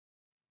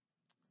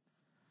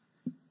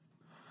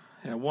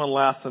Yeah, one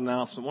last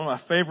announcement. One of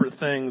my favorite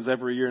things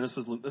every year, and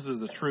this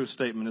is a true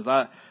statement, is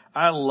I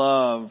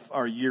love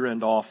our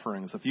year-end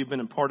offerings. If you've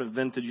been a part of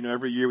Vintage, you know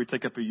every year we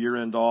take up a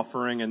year-end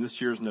offering, and this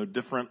year is no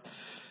different.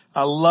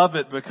 I love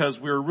it because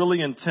we're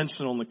really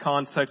intentional in the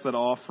context of that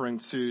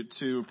offering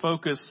to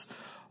focus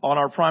on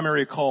our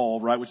primary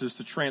call, right, which is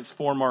to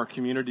transform our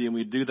community, and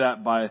we do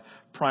that by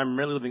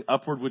primarily living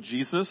upward with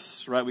Jesus,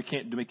 right? We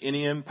can't make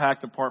any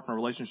impact apart from a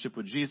relationship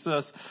with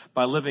Jesus,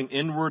 by living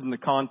inward in the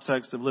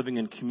context of living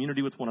in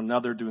community with one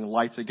another, doing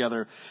life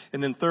together.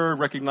 And then third,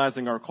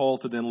 recognizing our call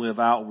to then live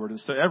outward. And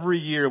so every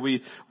year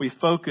we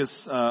focus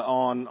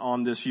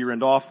on this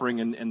year-end offering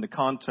in the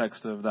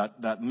context of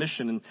that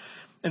mission.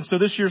 And so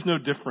this year's no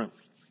different.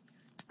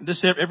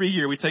 Every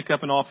year we take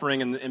up an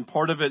offering, and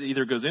part of it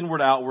either goes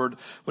inward, outward,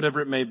 whatever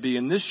it may be.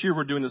 And this year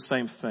we're doing the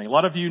same thing. A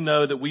lot of you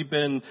know that we've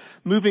been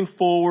moving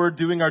forward,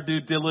 doing our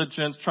due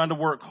diligence, trying to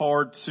work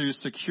hard to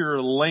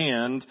secure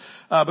land,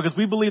 because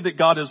we believe that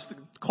God has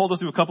called us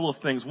to do a couple of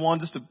things. One,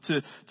 just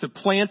to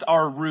plant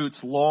our roots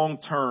long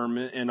term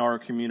in our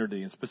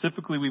community. And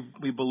specifically,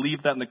 we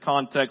believe that in the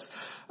context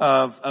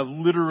of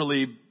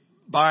literally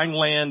buying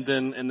land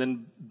and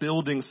then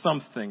building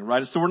something,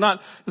 right? So we're not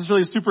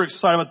necessarily super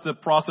excited about the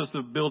process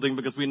of building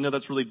because we know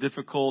that's really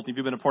difficult. If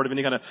you've been a part of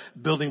any kind of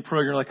building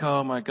program, you're like,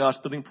 oh my gosh,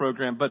 building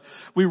program. But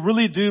we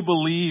really do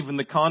believe in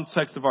the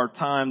context of our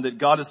time that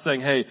God is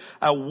saying, hey,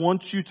 I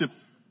want you to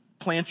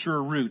plant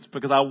your roots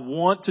because I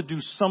want to do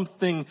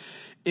something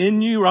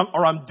in you,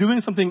 or I'm doing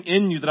something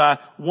in you that I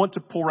want to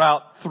pour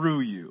out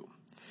through you.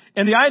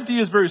 And the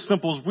idea is very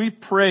simple. As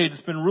we've prayed,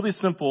 it's been really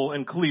simple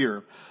and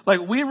clear. Like,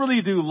 we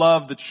really do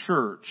love the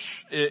church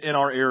in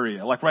our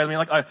area. Like, right? I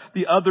mean,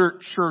 the other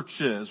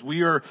churches.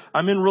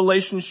 I'm in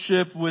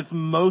relationship with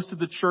most of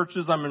the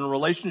churches. I'm in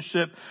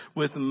relationship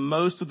with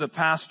most of the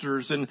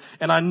pastors. And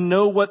I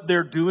know what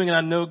they're doing, and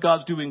I know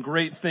God's doing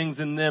great things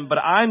in them. But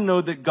I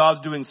know that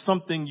God's doing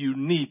something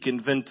unique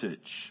in Vintage.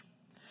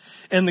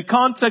 In the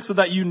context of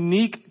that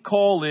unique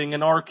calling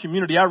in our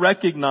community, I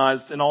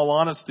recognized, in all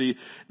honesty,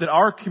 that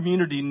our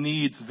community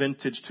needs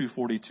Vintage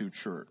 242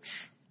 Church.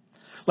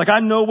 Like,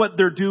 I know what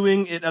they're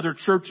doing at other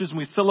churches and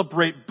we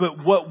celebrate,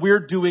 but what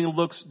we're doing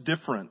looks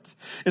different.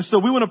 And so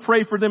we want to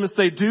pray for them and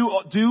say, do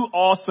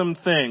awesome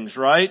things,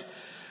 right?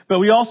 But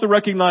we also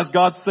recognize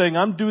God saying,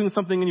 I'm doing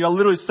something in you. I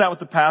literally sat with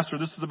the pastor,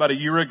 this is about a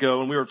year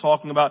ago, and we were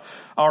talking about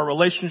our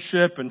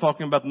relationship and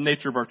talking about the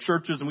nature of our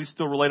churches, and we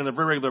still relate on a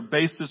very regular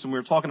basis, and we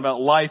were talking about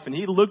life, and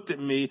he looked at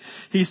me,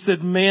 he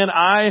said, man,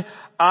 I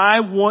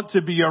want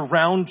to be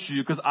around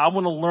you because I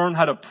want to learn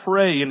how to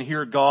pray and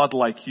hear God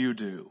like you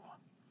do.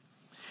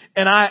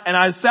 And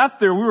I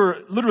sat there, we were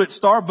literally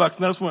at Starbucks,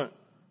 and I just went,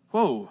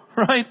 whoa,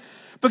 right?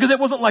 Because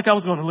it wasn't like I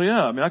was going, well,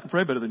 yeah, I mean, I can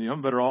pray better than you,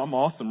 I'm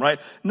awesome, right?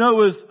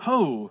 No, it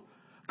was,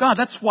 God,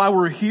 that's why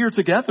we're here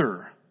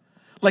together.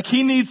 Like,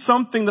 he needs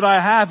something that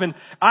I have, and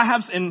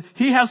and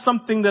he has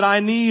something that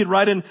I need,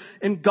 right?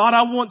 And God,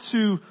 I want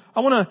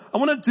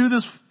to do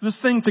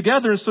this thing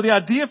together. And so the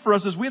idea for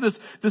us is we have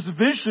this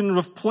vision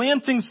of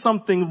planting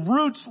something,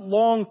 roots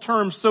long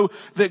term, so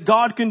that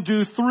God can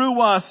do through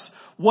us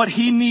what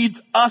he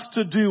needs us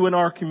to do in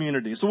our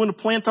community. So we want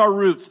to plant our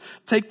roots,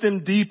 take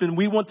them deep, and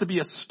we want to be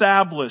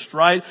established,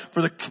 right,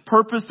 for the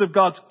purpose of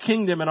God's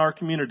kingdom in our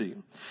community.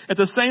 At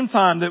the same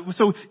time,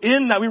 so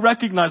in that we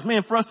recognize,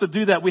 man, for us to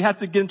do that, we have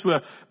to get into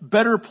a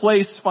better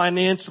place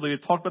financially.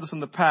 We've talked about this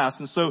in the past.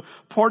 And so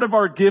part of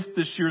our gift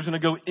this year is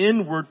going to go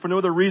inward for no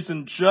other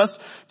reason, just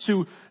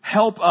to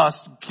help us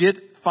get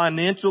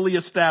financially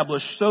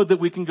established so that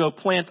we can go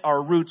plant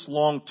our roots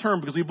long term,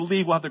 because we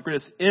believe we'll have the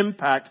greatest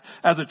impact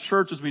as a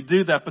church as we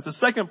do that. But the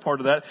second part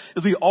of that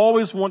is we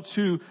always want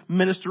to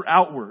minister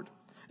outward.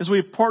 As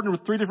we've partnered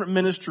with 3 different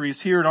ministries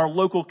here in our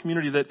local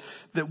community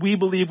that we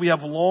believe we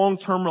have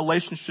long-term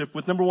relationship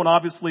with. Number one,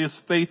 obviously, is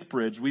Faith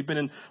Bridge. We've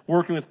been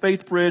working with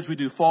Faith Bridge. We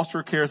do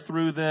foster care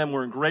through them.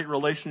 We're in great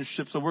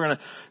relationships. So we're going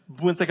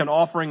to take an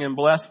offering and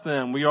bless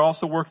them. We are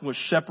also working with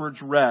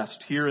Shepherd's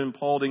Rest here in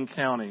Paulding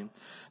County.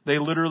 They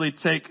literally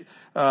take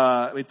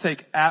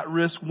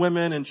at-risk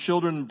women and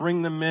children and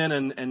bring them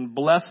in and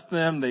bless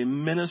them. They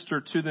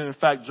minister to them. In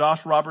fact, Josh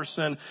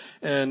Robertson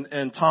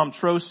and Tom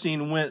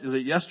Trostine went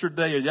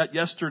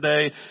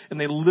yesterday, and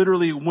they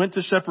literally went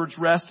to Shepherd's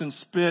Rest and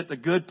spent a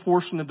good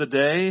portion of the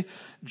day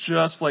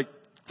just like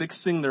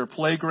fixing their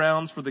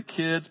playgrounds for the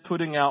kids,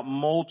 putting out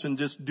mulch, and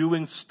just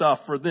doing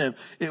stuff for them.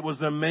 It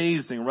was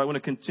amazing, right? I want to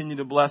continue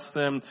to bless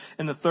them.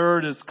 And the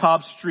third is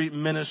Cobb Street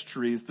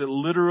Ministries, that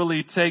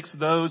literally takes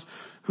those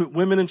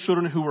women and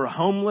children who are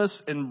homeless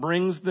and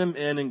brings them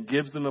in and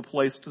gives them a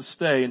place to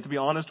stay. And to be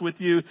honest with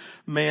you,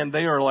 man,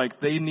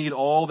 they need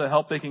all the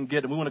help they can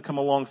get, and we want to come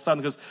alongside them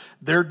because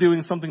they're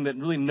doing something that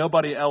really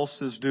nobody else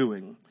is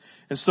doing.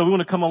 And so we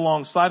want to come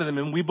alongside of them.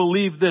 And we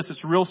believe this.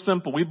 It's real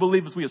simple. We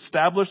believe as we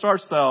establish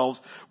ourselves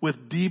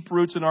with deep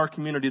roots in our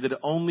community that it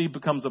only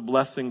becomes a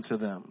blessing to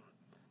them.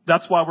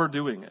 That's why we're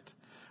doing it.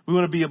 We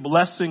want to be a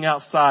blessing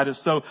outside. And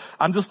so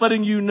I'm just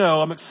letting you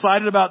know, I'm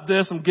excited about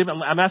this.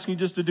 I'm asking you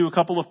just to do a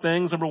couple of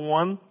things. Number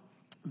one,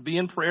 be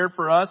in prayer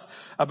for us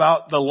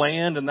about the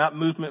land and that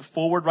movement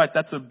forward, right?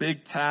 That's a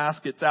big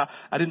task. It's out.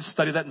 I didn't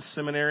study that in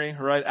seminary,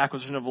 right?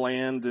 Acquisition of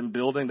land and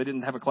building. They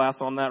didn't have a class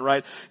on that,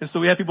 right? And so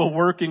we have people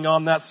working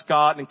on that.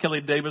 Scott and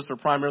Kelly Davis are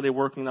primarily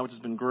working on that, which has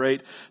been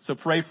great. So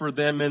pray for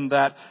them in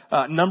that.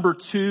 Number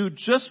 2,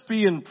 just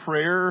be in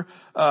prayer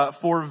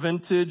for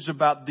Vintage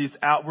about these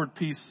outward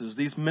pieces,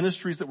 these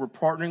ministries that we're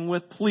partnering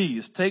with.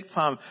 Please take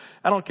time.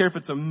 I don't care if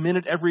it's a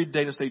minute every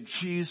day to say,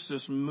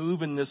 Jesus,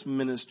 move in this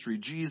ministry.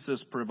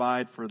 Jesus,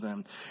 provide for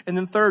them. And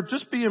then 3rd,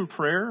 just be in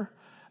prayer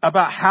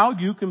about how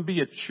you can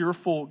be a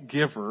cheerful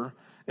giver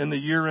in the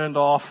year-end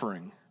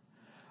offering.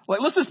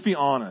 Like, let's just be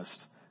honest.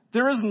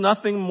 There is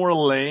nothing more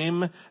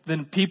lame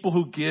than people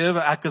who give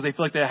because they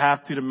feel like they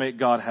have to make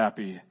God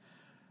happy.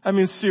 I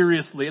mean,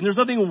 seriously. And there's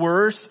nothing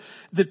worse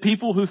than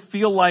people who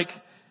feel like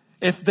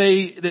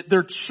that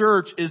their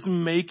church is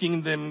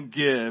making them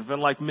give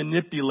and like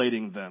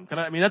manipulating them.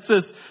 That's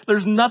just,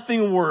 there's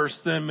nothing worse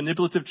than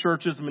manipulative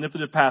churches and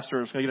manipulative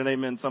pastors. Can I get an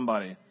amen,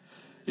 somebody?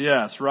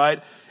 Yes, right?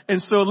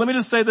 And so let me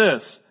just say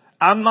this.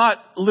 I'm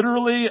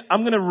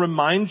going to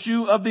remind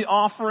you of the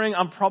offering.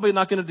 I'm probably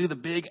not going to do the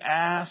big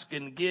ask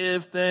and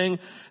give thing.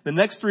 The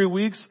next 3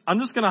 weeks, I'm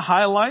just going to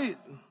highlight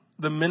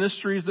the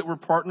ministries that we're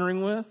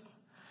partnering with.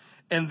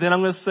 And then I'm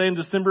going to say on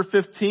December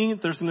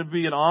 15th, there's going to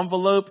be an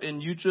envelope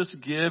and you just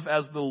give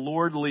as the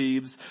Lord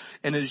leads.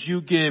 And as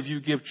you give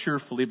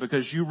cheerfully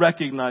because you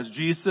recognize,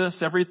 Jesus,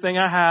 everything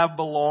I have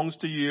belongs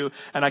to you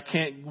and I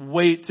can't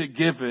wait to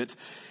give it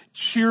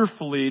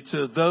cheerfully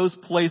to those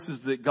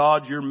places that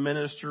God you're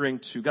ministering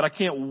to. God, I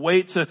can't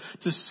wait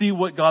to see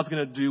what God's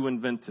going to do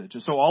in Vintage.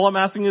 And so all I'm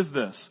asking is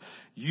this.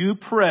 You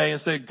pray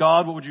and say,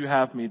 God, what would you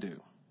have me do?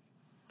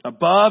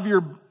 Above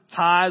your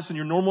tithes and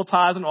your normal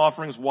tithes and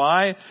offerings.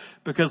 Why?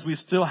 Because we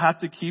still have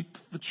to keep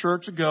the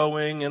church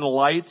going and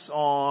lights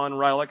on,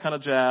 right? All that kind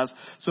of jazz.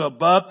 So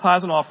above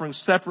tithes and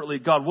offerings separately,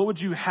 God, what would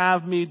you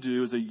have me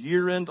do as a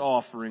year-end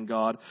offering,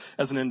 God,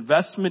 as an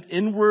investment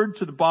inward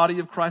to the body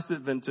of Christ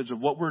at Vintage of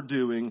what we're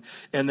doing,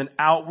 and then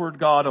outward,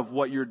 God, of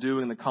what you're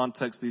doing in the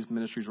context of these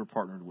ministries we're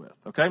partnered with.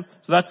 Okay?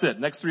 So that's it.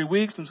 Next 3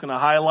 weeks, I'm just going to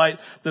highlight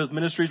those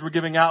ministries we're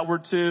giving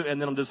outward to,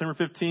 and then on December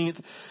 15th,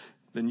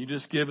 then you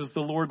just give as the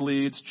Lord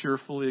leads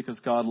cheerfully because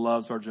God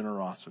loves our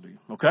generosity.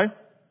 Okay?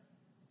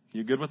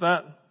 You good with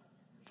that?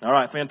 All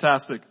right,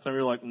 fantastic. Some of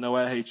you are like, no,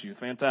 I hate you.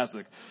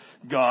 Fantastic.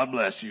 God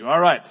bless you. All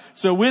right.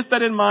 So with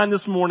that in mind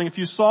this morning, if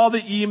you saw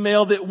the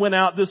email that went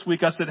out this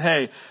week, I said,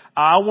 hey,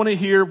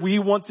 we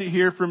want to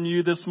hear from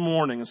you this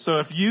morning. So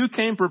if you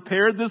came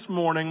prepared this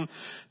morning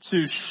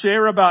to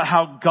share about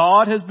how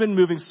God has been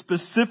moving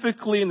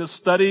specifically in the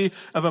study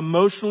of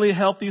emotionally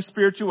healthy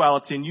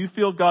spirituality, and you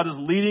feel God is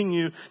leading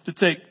you to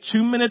take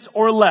 2 minutes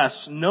or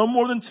less, no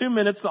more than 2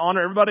 minutes to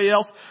honor everybody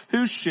else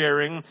who's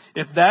sharing,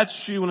 if that's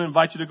you, I want to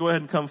invite you to go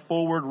ahead and come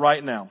forward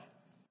right now.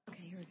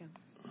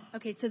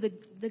 Okay, so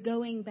the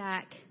going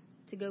back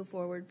to go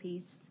forward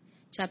piece,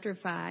 chapter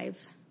 5,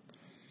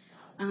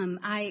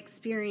 I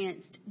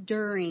experienced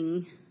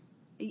during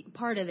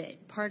part of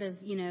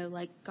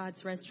like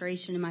God's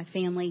restoration in my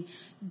family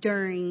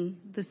during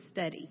the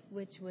study,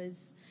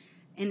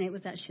 and it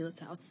was at Sheila's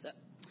house. So,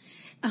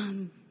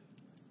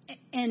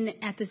 and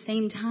at the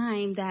same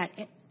time that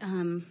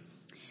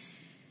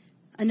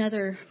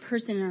another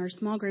person in our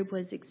small group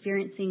was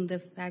experiencing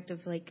the fact of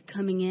like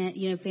coming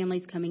in,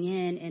 families coming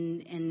in,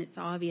 and it's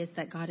obvious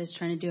that God is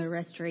trying to do a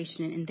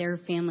restoration in their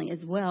family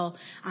as well.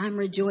 I'm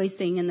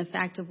rejoicing in the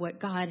fact of what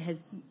God has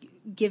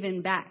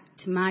given back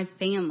to my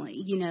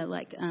family.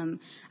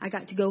 I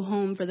got to go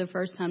home for the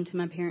first time to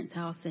my parents'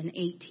 house in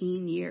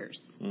 18 years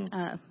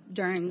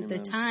during the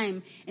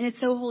time. And it's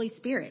so Holy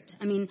Spirit.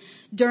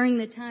 During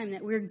the time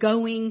that we're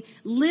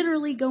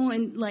literally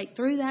going like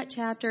through that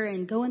chapter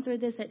and going through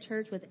this at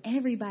church with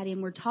everybody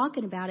and we're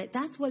talking about it,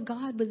 that's what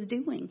God was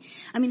doing.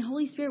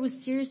 Holy Spirit was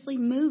seriously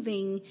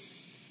moving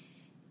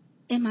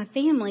in my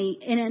family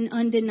in an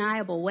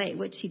undeniable way,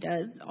 which he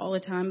does all the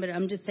time. But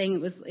I'm just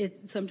saying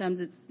sometimes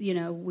it's,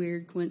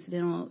 weird,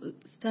 coincidental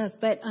stuff.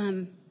 But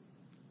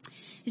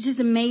it's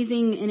just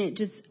amazing. And it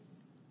just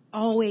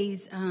always,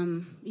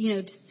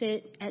 to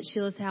sit at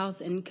Sheila's house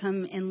and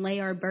come and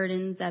lay our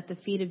burdens at the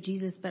feet of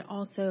Jesus, but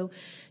also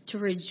to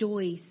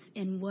rejoice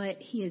in what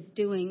he is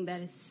doing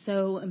that is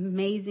so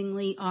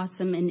amazingly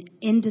awesome and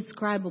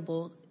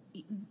indescribable,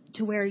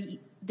 to where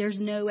there's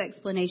no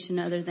explanation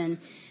other than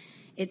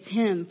it's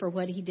him for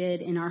what he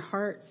did in our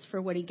hearts,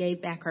 for what he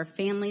gave back our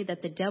family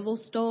that the devil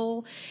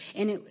stole.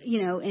 And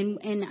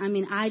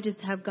I just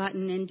have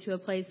gotten into a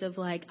place of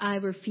like, I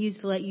refuse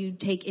to let you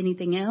take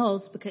anything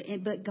else,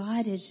 but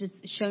God has just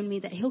shown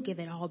me that he'll give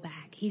it all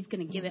back. He's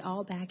going to give it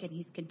all back, and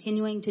he's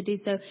continuing to do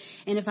so.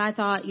 And if I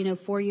thought,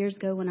 4 years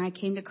ago when I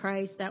came to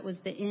Christ, that was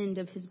the end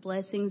of his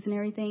blessings and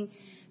everything,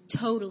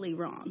 totally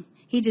wrong.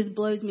 He just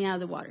blows me out of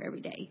the water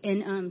every day.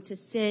 And to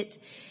sit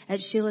at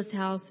Sheila's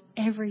house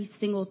every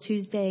single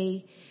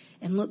Tuesday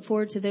and look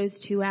forward to those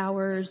 2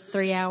 hours,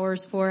 3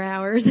 hours, 4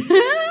 hours. Because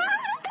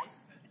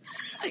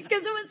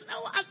it was so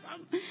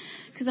awesome.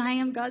 because I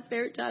am God's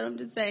favorite child. I'm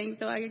just saying.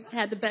 So I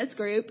had the best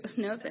group.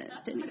 No offense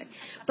to anybody.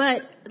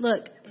 But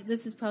look,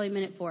 this is probably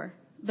minute 4.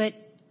 But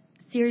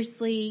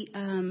seriously,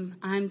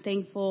 I'm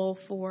thankful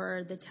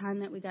for the time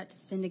that we got to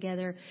spend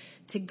together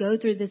to go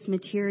through this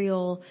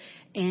material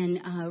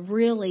and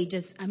really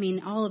just, I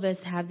mean, all of us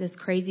have this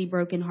crazy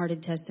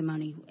brokenhearted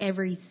testimony.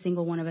 Every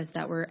single one of us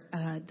that were,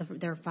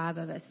 there are 5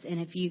 of us. And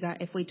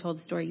if we told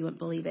the story, you wouldn't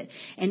believe it.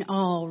 And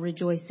all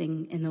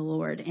rejoicing in the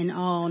Lord and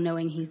all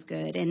knowing He's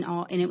good and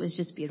and it was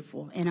just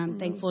beautiful. And I'm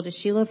thankful to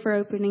Sheila for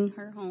opening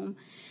her home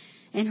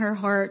in her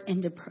heart,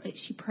 and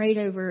she prayed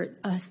over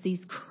us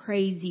these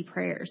crazy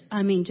prayers.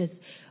 I mean,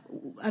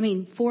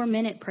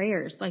 4-minute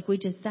prayers. Like, we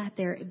just sat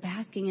there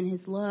basking in His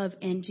love,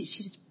 and she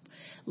just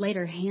laid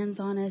her hands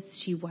on us.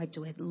 She wiped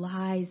away the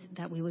lies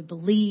that we would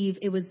believe.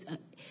 It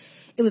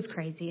was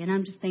crazy, and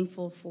I'm just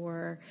thankful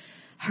for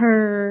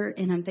her,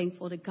 and I'm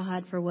thankful to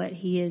God for what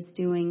He is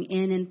doing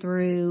in and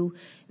through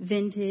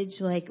Vintage,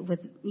 like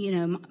with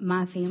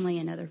my family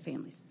and other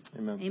families.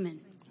 Amen. Amen.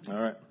 All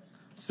right,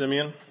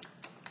 Simeon.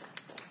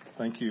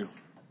 Thank you.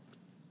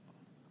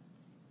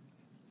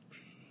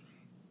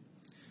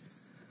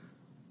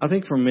 I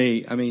think for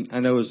me, I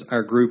know as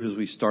our group, as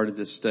we started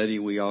this study,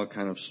 we all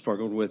kind of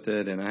struggled with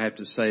it. And I have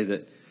to say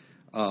that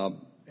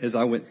as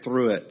I went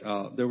through it,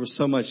 there was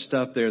so much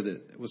stuff there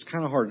that was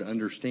kind of hard to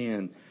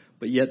understand.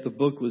 But yet the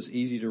book was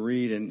easy to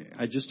read. And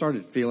I just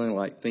started feeling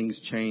like things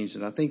changed.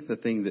 And I think the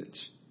thing that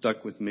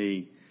stuck with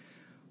me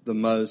the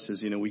most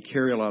is, we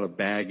carry a lot of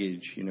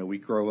baggage. We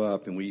grow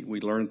up and we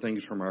learn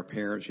things from our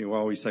parents. We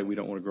always say we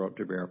don't want to grow up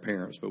to be our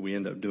parents, but we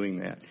end up doing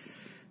that.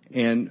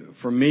 And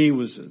for me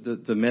was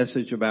the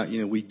message about,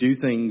 we do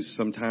things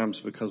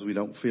sometimes because we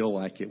don't feel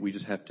like it. We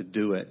just have to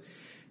do it.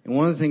 And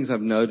one of the things I've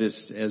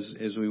noticed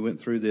as we went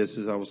through this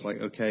is I was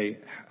like, okay,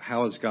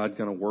 how is God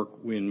going to work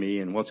in me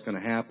and what's going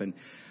to happen?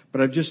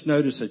 But I've just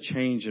noticed a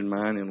change in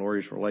mine and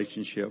Lori's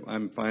relationship.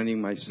 I'm finding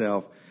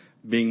myself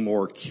being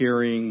more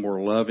caring,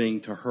 more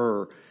loving to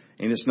her.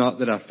 And it's not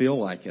that I feel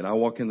like it. I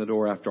walk in the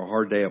door after a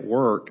hard day at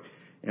work,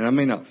 and I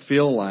may not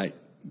feel like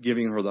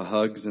giving her the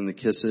hugs and the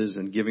kisses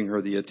and giving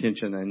her the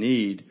attention I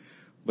need,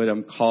 but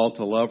I'm called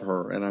to love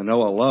her, and I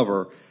know I love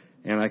her,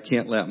 and I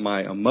can't let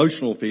my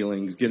emotional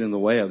feelings get in the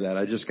way of that.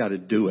 I just got to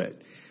do it.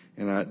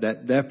 And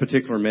that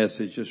particular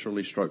message just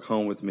really struck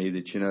home with me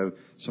that,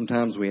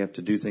 sometimes we have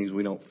to do things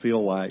we don't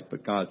feel like,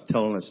 but God's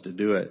telling us to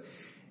do it.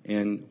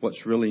 And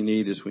what's really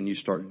neat is when you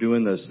start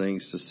doing those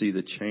things to see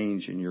the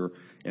change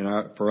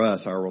for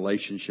us, our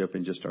relationship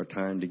and just our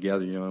time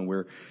together, and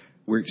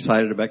we're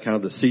excited about kind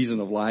of the season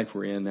of life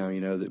we're in now,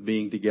 that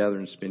being together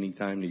and spending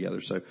time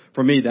together. So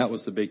for me, that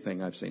was the big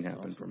thing I've seen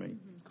happen for me.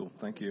 Cool.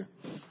 Thank you.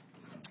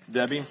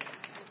 Debbie?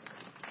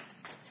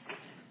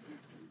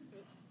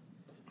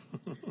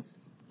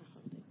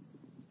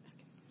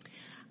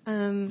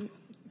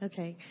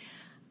 Okay.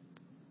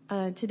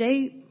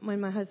 Today, when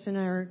my husband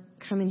and I were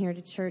coming here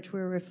to church, we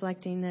were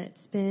reflecting that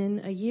it's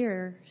been a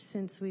year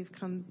since we've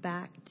come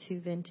back to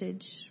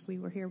Vintage. We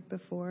were here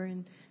before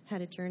and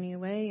had a journey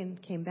away and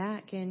came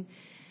back. And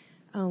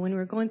when we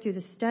were going through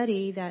the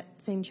study, that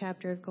same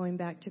chapter of going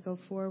back to go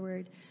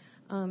forward,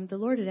 the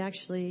Lord had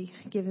actually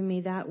given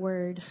me that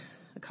word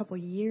a couple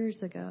years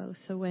ago.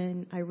 So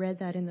when I read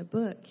that in the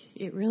book,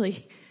 it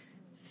really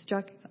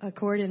struck a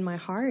chord in my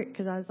heart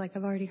because I was like,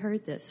 I've already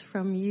heard this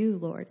from you,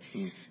 Lord.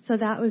 So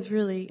that was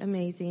really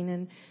amazing.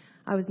 And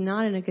I was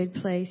not in a good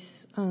place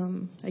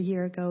a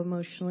year ago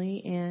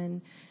emotionally.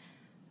 And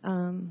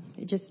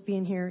just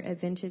being here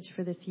at Vintage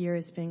for this year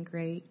has been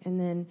great. And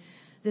then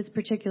this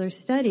particular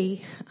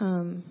study,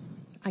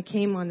 I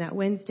came on that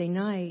Wednesday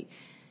night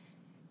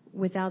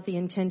without the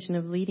intention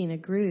of leading a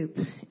group.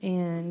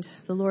 And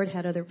the Lord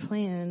had other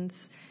plans.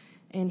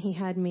 And He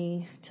had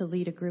me to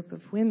lead a group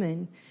of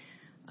women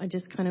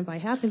just kind of by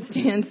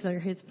happenstance or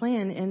His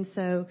plan. And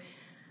so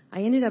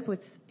I ended up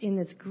in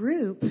this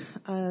group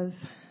of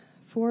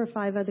 4 or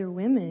 5 other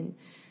women,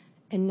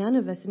 and none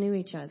of us knew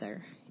each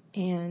other.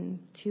 And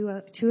two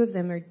of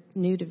them are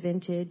new to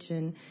Vintage,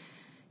 and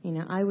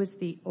I was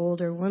the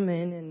older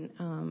woman,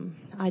 and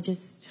I just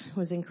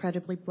was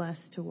incredibly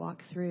blessed to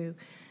walk through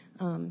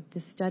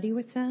the study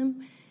with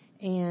them.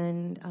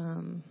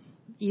 And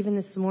even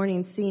this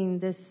morning, seeing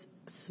this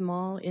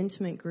small,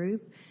 intimate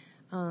group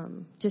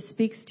just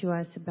speaks to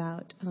us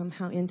about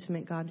how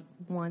intimate God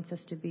wants us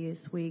to be as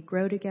we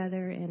grow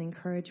together and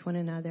encourage one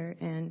another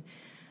and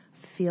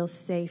feel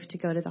safe to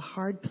go to the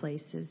hard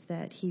places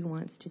that He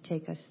wants to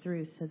take us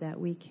through so that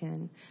we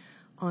can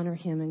honor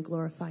Him and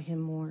glorify Him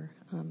more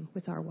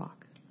with our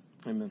walk.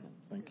 Amen.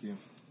 Thank you.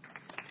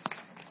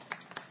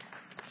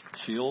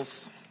 Shields.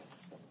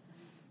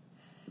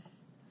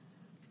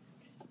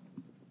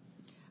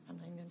 I'm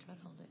not even going to try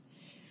to hold it.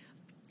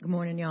 Good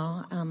morning,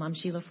 y'all. I'm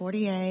Sheila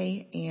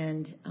Fortier,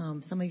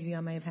 and some of you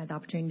I may have had the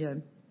opportunity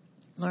to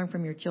learn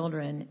from your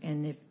children,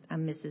 and if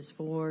I'm Mrs.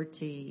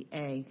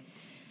 Fortier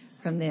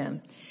from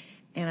them.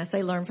 And I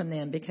say learn from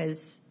them because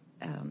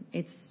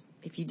it's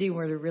if you do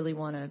really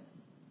want to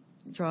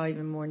draw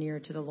even more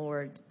near to the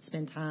Lord,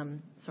 spend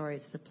time. Sorry,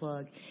 it's the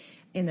plug.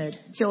 in the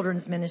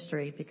children's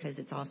ministry because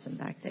it's awesome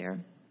back there.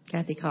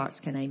 Kathy Cox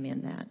can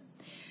amen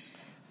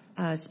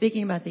that.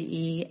 Speaking about the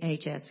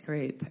EHS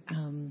group,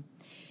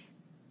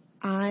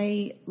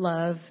 I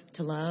love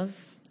to love,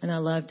 and I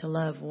love to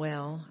love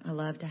well. I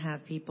love to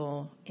have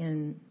people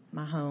in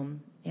my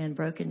home, and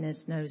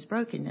brokenness knows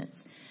brokenness.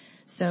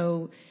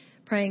 So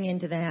praying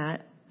into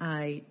that,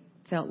 I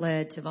felt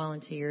led to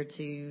volunteer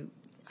to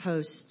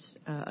host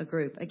a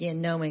group,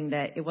 again, knowing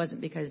that it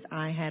wasn't because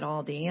I had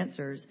all the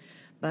answers,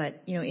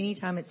 but, you know,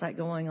 anytime it's like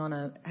going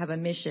on have a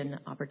mission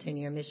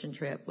opportunity or mission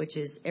trip, which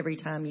is every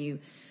time you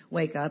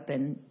wake up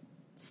and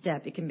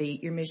step, it can be,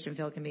 your mission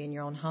field can be in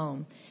your own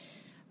home,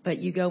 but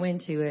you go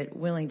into it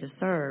willing to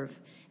serve,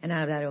 and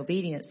out of that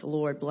obedience, the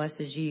Lord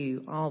blesses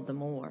you all the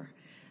more.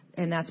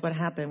 And that's what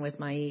happened with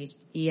my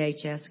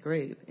EHS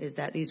group, is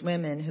that these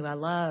women who I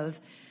love,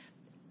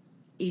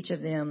 each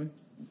of them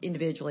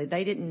individually,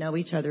 they didn't know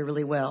each other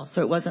really well.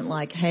 So it wasn't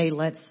like, hey,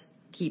 let's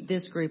keep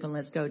this group and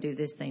let's go do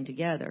this thing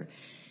together.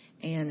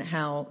 And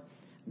how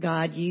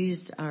God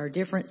used our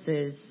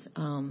differences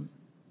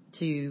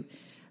to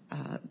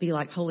be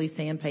like holy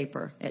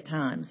sandpaper at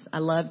times. I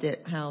loved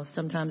it how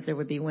sometimes there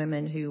would be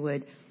women who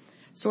would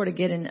sort of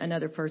get in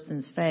another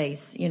person's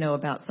face, you know,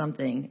 about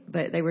something,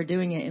 but they were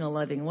doing it in a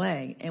loving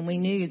way. And we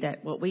knew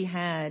that what we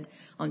had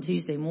on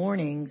Tuesday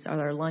mornings, or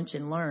our lunch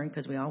and learn,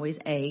 because we always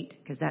ate,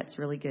 because that's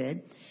really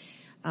good,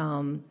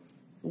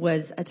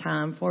 was a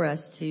time for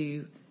us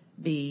to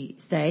be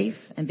safe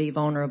and be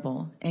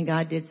vulnerable. And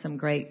God did some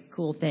great,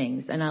 cool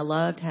things. And I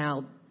loved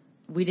how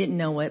we didn't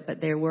know it, but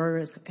there were,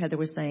 as Heather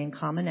was saying,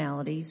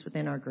 commonalities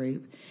within our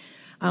group.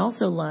 I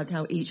also loved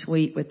how each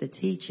week with the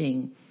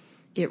teaching,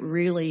 it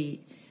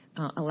really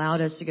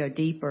allowed us to go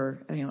deeper,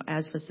 you know,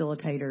 as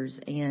facilitators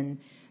and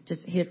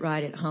just hit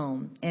right at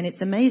home. And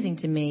it's amazing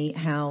to me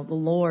how the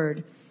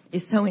Lord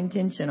is so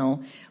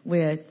intentional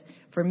with,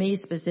 for me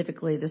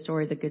specifically, the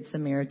story of the Good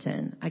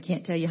Samaritan. I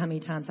can't tell you how many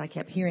times I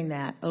kept hearing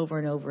that over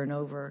and over and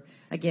over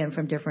again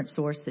from different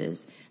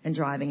sources and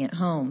driving it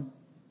home.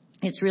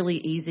 It's really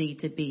easy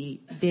to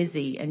be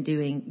busy and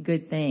doing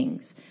good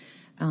things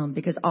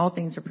because all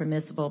things are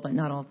permissible, but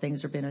not all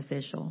things are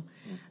beneficial.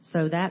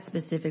 So that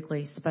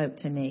specifically spoke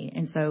to me.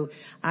 And so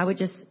I would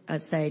just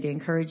say to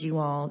encourage you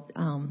all,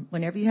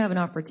 whenever you have an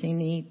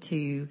opportunity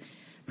to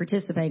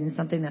participate in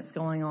something that's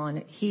going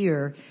on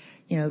here,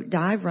 you know,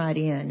 dive right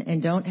in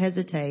and don't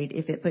hesitate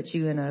if it puts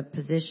you in a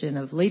position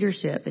of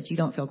leadership that you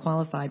don't feel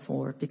qualified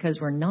for, because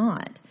we're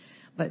not.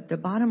 But the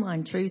bottom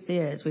line truth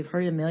is, we've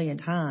heard it a million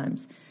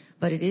times,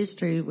 but it is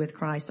true, with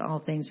Christ, all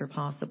things are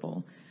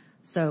possible.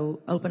 So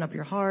open up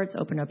your hearts,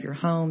 open up your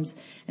homes,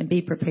 and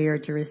be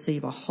prepared to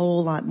receive a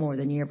whole lot more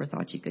than you ever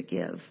thought you could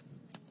give.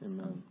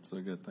 Amen.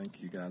 So good.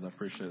 Thank you, guys. I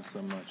appreciate it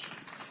so much.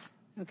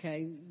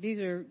 Okay. These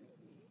are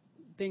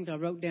things I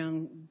wrote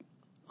down,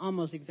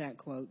 almost exact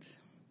quotes.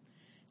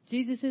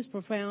 Jesus'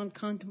 profound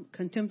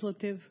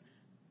contemplative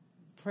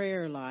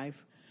prayer life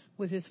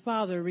with his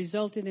Father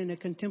resulted in a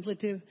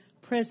contemplative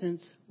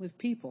presence with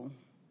people.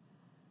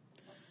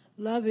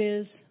 Love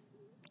is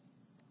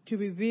to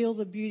reveal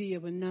the beauty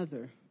of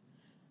another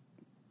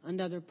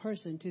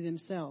person to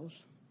themselves.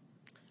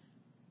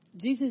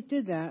 Jesus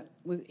did that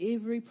with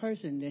every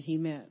person that he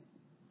met.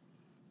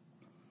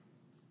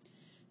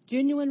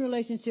 Genuine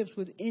relationships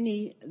with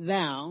any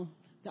thou,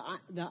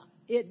 the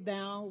it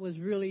thou was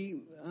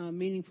really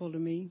meaningful to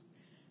me.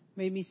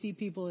 Made me see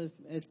people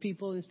as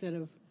people instead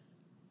of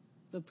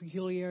the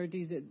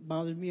peculiarities that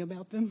bothered me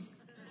about them.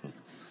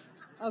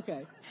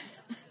 Okay.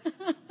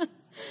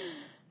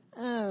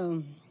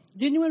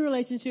 Genuine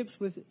relationships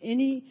with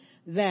any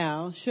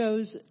thou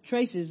shows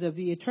traces of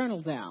the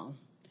eternal thou.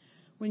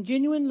 When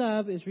genuine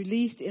love is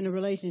released in a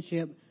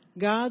relationship,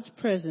 God's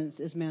presence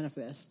is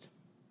manifest.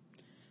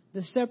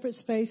 The separate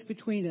space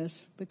between us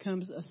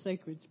becomes a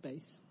sacred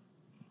space.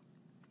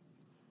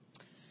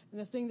 And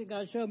the thing that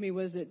God showed me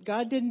was that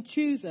God didn't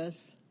choose us,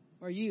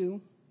 or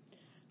you,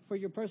 for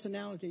your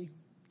personality.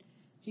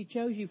 He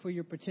chose you for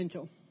your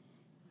potential.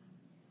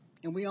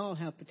 And we all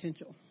have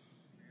potential.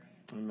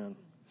 Amen.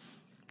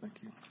 Thank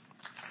you.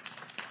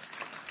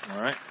 All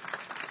right.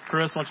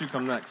 Chris, why don't you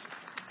come next?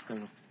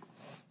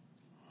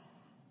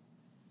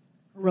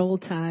 Roll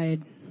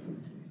Tide.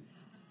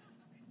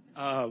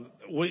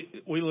 We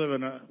live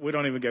in we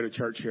don't even go to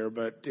church here,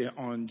 but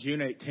on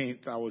June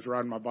 18th, I was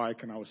riding my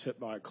bike and I was hit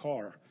by a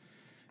car.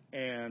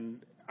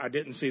 And I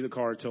didn't see the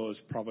car until it was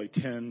probably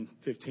 10,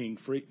 15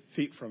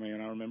 feet from me.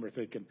 And I remember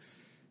thinking,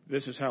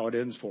 this is how it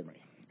ends for me.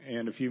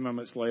 And a few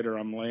moments later,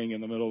 I'm laying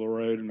in the middle of the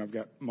road and I've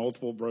got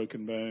multiple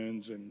broken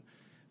bones and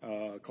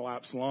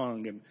collapsed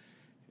lung.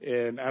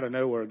 And out of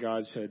nowhere,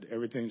 God said,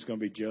 everything's going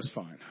to be just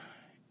fine.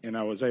 And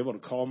I was able to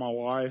call my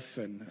wife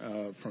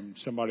and from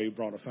somebody who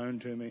brought a phone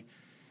to me.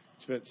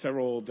 Spent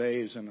several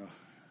days in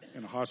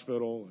a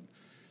hospital. And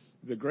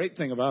the great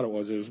thing about it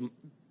was the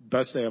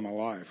best day of my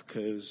life,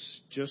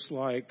 because just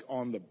like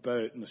on the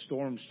boat and the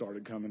storm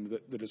started coming,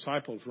 the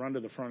disciples run to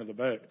the front of the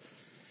boat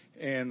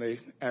and they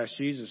asked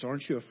Jesus,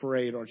 aren't you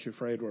afraid? Aren't you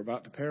afraid we're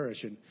about to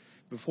perish? And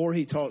before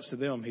he talks to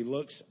them, he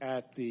looks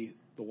at the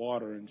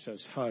water and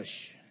says,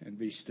 "Hush and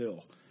be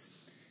still."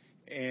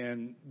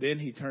 And then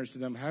he turns to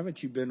them,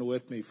 "Haven't you been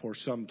with me for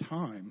some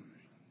time,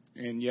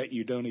 and yet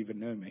you don't even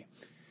know me?"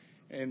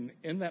 And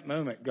in that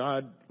moment,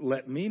 God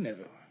let me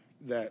know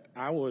that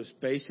I was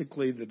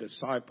basically the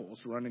disciples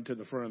running to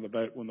the front of the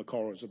boat when the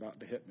car was about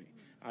to hit me.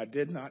 I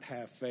did not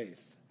have faith.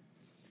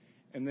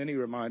 And then he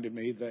reminded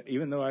me that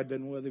even though I'd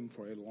been with him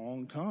for a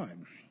long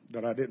time,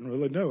 that I didn't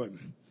really know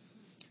him.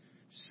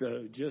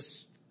 So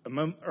just a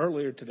moment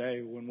earlier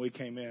today when we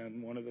came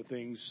in, one of the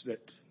things that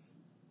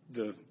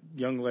the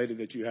young lady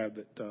that you have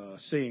that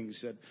sings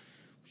said,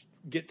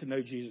 get to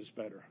know Jesus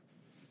better.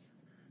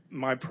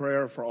 My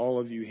prayer for all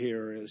of you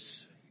here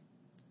is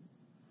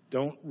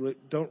don't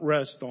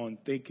rest on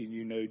thinking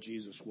you know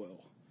Jesus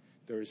well.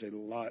 There is a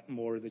lot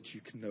more that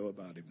you can know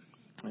about him.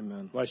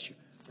 Amen. Bless you.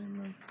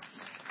 Amen.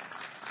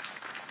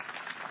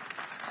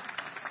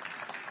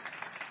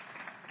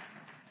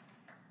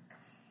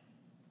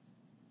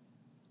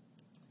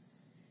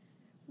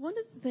 One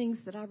of the things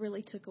that I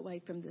really took away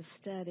from this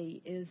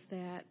study is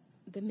that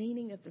the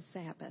meaning of the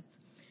Sabbath.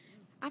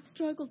 I've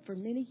struggled for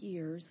many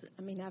years.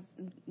 I mean, I've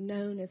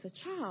known as a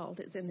child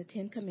it's in the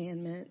Ten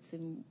Commandments,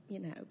 and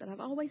but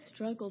I've always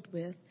struggled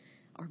with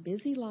our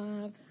busy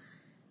lives.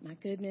 My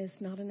goodness,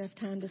 not enough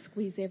time to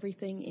squeeze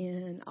everything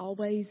in.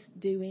 Always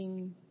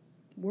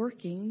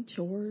working,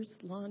 chores,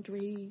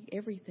 laundry,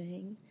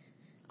 everything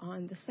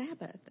on the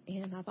Sabbath,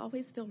 and I've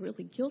always felt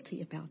really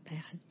guilty about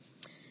that.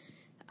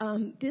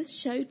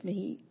 This showed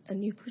me a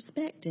new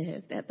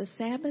perspective, that the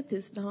Sabbath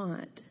is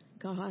not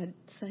God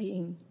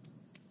saying,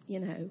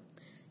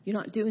 you're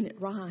not doing it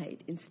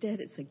right. Instead,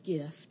 it's a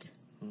gift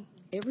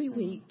every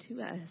week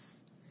to us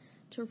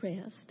to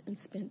rest and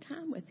spend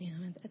time with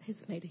Him, and that has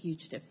made a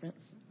huge difference.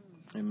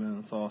 Amen.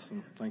 That's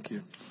awesome. Thank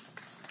you.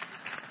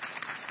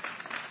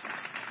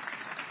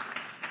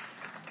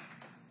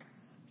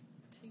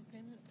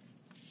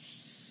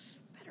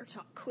 Better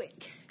talk quick.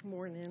 Good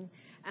morning.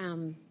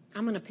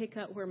 I'm going to pick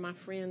up where my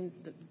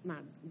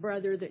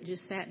brother that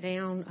just sat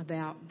down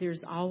about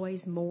there's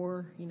always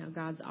more.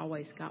 God's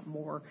always got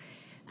more.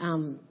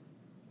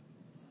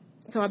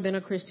 So I've been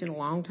a Christian a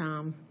long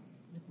time,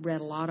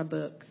 read a lot of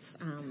books,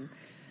 a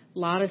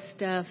lot of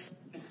stuff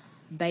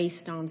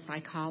based on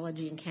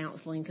psychology and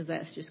counseling, because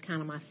that's just kind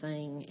of my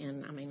thing.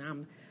 And, I mean,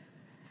 I'm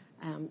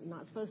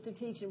not supposed to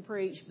teach and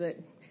preach, but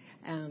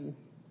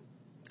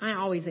I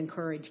always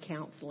encourage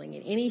counseling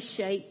in any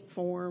shape,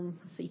 form.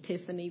 I see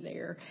Tiffany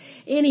there.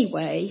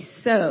 Anyway,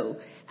 so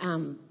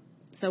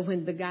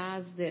when the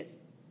guys that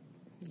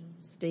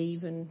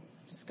Steve and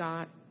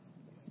Scott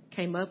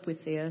came up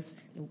with this,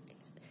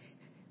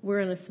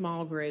 we're in a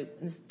small group,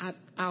 and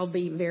I'll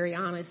be very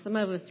honest. Some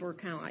of us were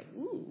kind of like,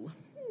 ooh,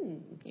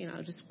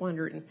 just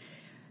wondering,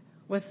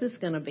 what's this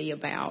going to be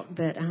about?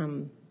 But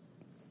and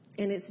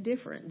it's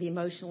different. The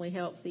emotionally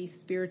healthy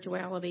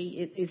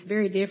spirituality, it's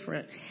very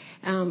different.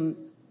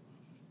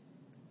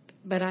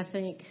 But I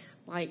think,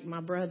 like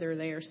my brother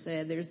there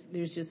said,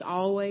 there's just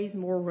always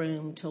more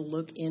room to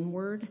look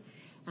inward,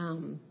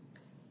 find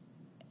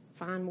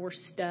more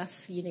stuff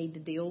you need to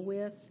deal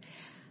with.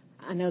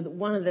 I know that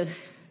one of the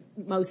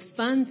most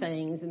fun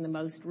things and the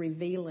most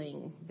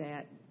revealing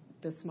that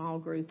the small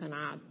group and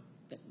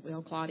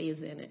Claudia's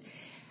in it,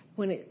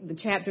 the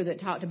chapter that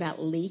talked about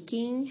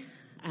leaking,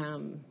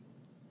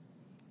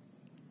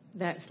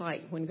 that's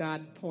like when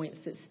God points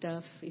at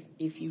stuff,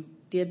 if you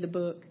did the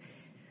book,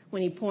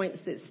 when He points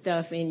at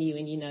stuff in you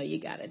and you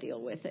got to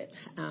deal with it.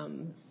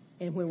 And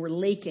when we're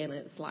leaking,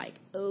 it's like,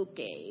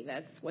 okay,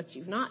 that's what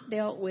you've not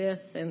dealt with,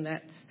 and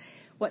that's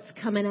what's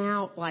coming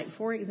out. Like,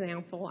 for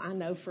example, I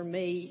know for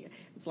me,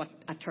 it's like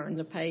I turned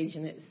the page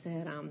and it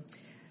said,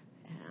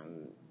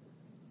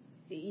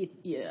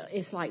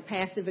 it's like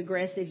passive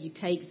aggressive. You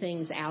take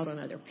things out on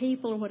other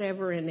people or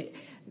whatever. And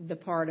the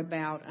part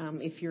about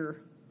if you're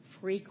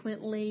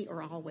frequently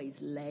or always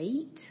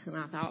late, and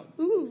I thought,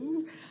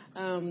 ooh,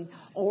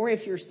 or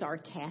if you're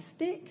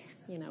sarcastic,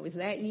 is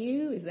that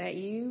you? Is that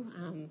you?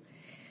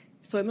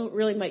 So it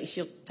really makes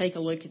you take a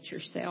look at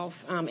yourself.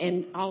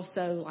 And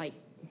also, like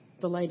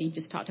the lady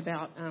just talked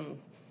about,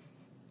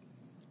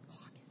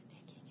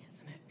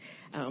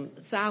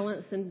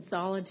 silence and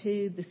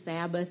solitude, the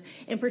Sabbath,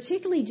 and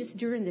particularly just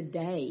during the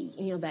day,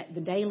 that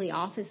the daily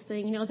office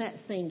thing, that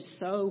seems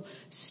so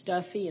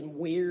stuffy and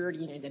weird,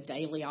 the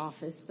daily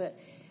office. But,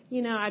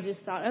 I just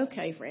thought,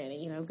 okay,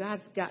 Franny,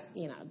 God's got,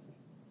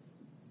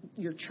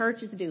 your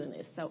church is doing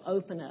this, so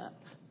open up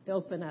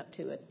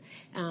to it.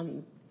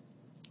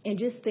 And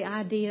just the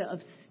idea of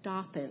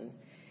stopping,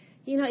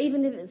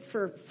 even if it's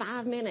for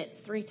 5 minutes,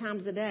 3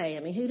 times a day.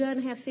 I mean, who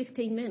doesn't have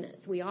 15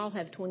 minutes? We all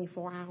have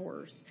 24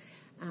 hours.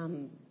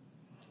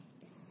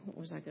 What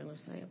was I going to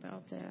say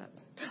about that?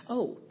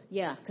 Oh,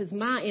 yeah, because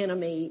my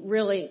enemy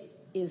really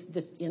is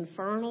the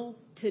infernal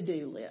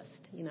to-do list.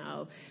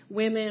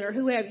 Women or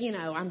whoever,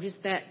 I'm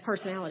just that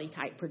personality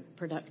type,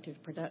 productive.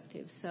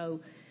 So,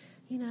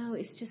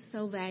 it's just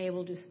so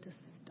valuable just to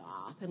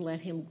stop and let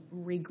Him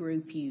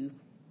regroup you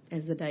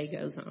as the day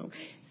goes on.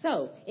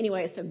 So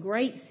anyway, it's a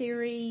great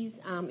series.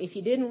 If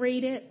you didn't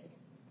read it,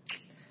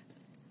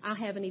 I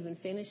haven't even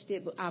finished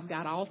it, but I've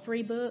got all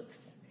 3 books,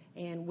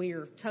 and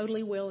we're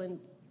totally willing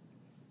to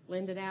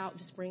lend it out,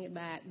 just bring it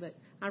back. But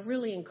I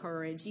really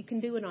encourage, you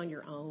can do it on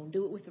your own.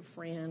 Do it with a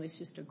friend. It's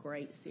just a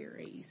great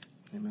series.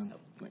 Amen. So.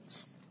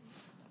 Thanks.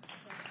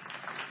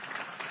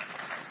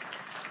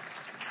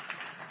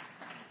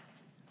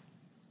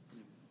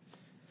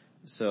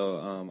 So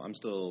I'm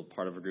still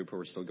part of a group where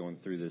we're still going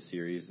through this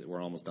series.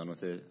 We're almost done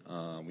with it.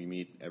 We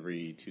meet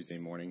every Tuesday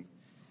morning.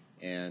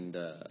 And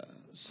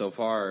so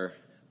far,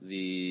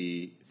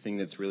 the thing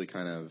that's really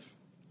kind of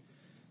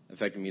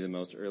affected me the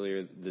most,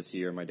 earlier this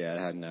year, my dad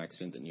had an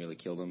accident that nearly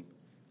killed him.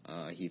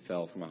 He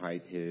fell from a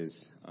height,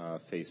 his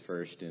face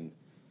first, and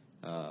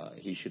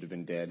he should have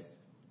been dead.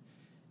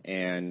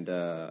 And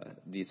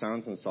the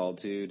Silence and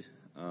Solitude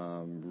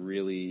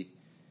really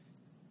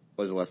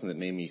was a lesson that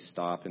made me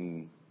stop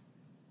and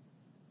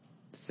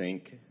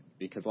think,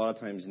 because a lot of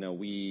times,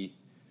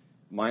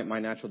 my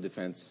natural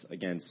defense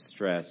against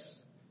stress,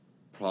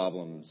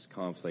 problems,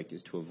 conflict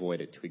is to avoid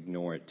it, to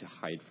ignore it, to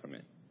hide from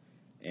it.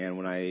 And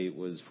when I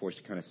was forced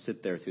to kind of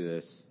sit there through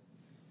this,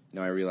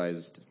 I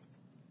realized,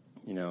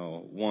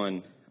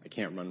 one, I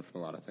can't run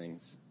from a lot of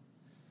things.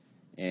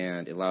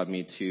 And it allowed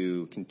me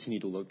to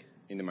continue to look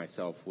into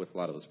myself with a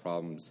lot of those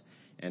problems.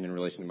 And in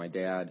relation to my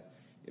dad,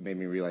 it made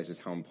me realize just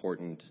how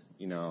important,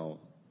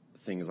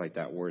 things like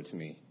that were to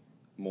me,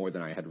 more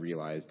than I had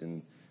realized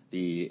in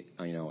the,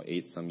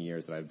 8-some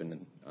years that I've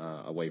been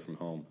away from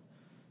home.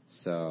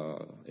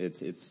 So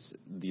it's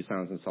the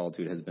Silence and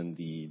Solitude has been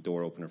the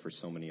door opener for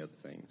so many other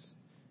things.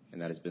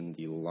 And that has been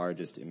the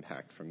largest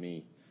impact for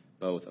me,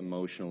 both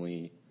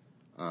emotionally,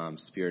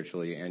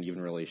 spiritually, and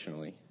even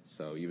relationally.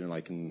 So even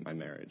like in my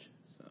marriage.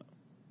 So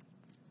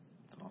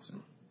that's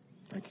awesome.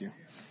 Thank you.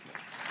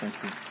 Thank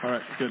you. All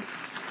right, good.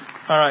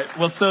 All right.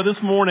 Well, so this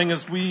morning,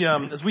 as we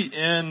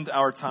end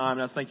our time,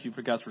 and I thank you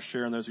for guys for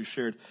sharing, those who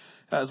shared.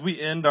 As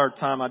we end our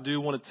time, I do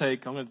want to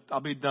I'll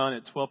be done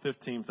at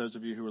 12:15 for those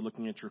of you who are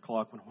looking at your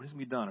clock. When is it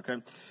be done? Okay.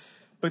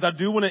 But I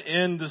do want to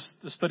end this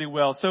study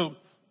well. So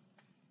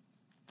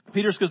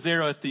Peter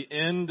Scazzaro at the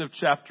end of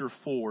chapter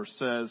 4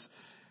 says,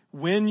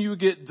 when you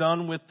get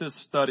done with this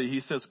study,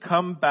 he says,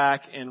 come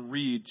back and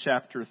read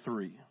chapter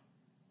 3.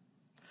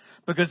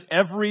 Because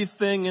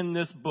everything in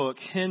this book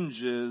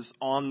hinges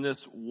on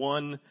this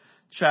one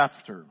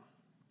chapter.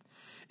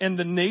 And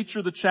the nature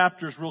of the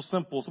chapter is real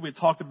simple. So we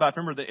talked about,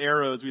 remember the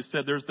arrows. We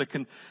said there's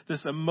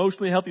this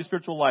emotionally healthy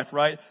spiritual life,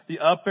 right? The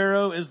up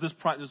arrow is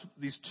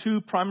these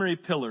 2 primary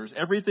pillars.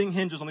 Everything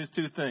hinges on these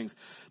 2 things.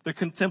 The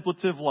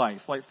contemplative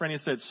life, like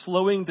Franny said,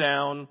 slowing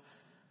down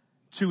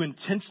to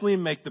intentionally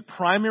make the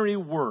primary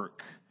work,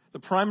 the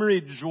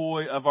primary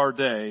joy of our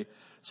day,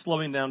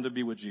 slowing down to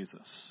be with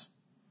Jesus.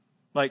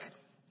 Like,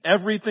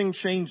 everything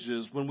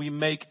changes when we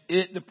make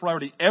it the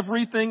priority.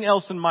 Everything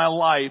else in my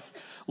life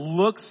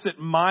looks at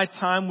my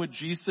time with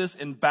Jesus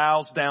and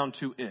bows down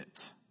to it.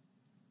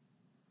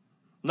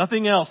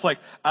 Nothing else. Like,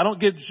 I don't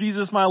give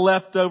Jesus my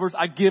leftovers.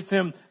 I give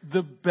him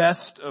the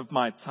best of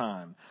my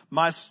time.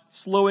 My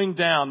slowing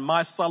down,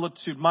 my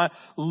solitude, my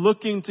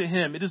looking to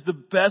him. It is the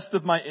best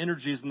of my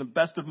energies and the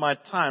best of my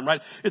time, right?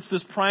 It's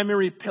this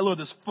primary pillar,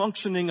 this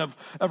functioning of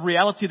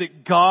reality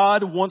that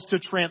God wants to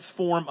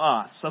transform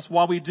us. That's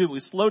why we do.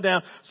 We slow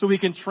down so he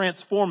can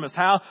transform us.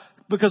 How?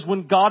 Because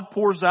when God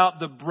pours out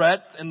the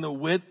breadth and the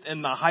width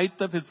and the height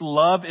of his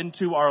love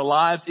into our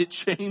lives, it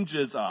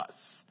changes us.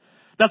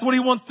 That's what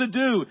he wants to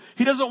do.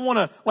 He doesn't want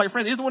to, like,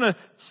 friend, he doesn't want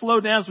to slow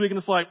down so he can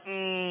just like,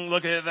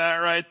 look at that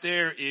right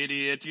there,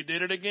 idiot. You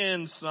did it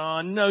again,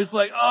 son. No, he's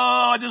like,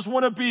 I just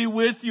want to be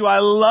with you. I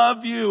love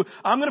you.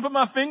 I'm going to put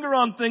my finger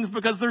on things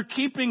because they're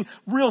keeping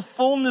real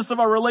fullness of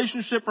our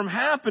relationship from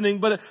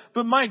happening. But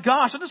my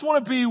gosh, I just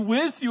want to be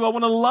with you. I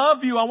want to love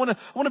you. I want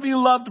to be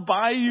loved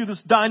by you.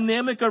 This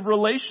dynamic of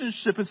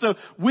relationship. And so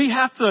we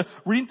have to,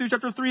 reading through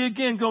chapter 3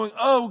 again, going,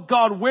 oh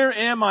God, where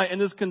am I in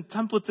this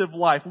contemplative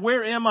life?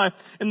 Where am I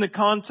in the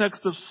context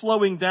of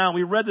slowing down?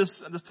 We read this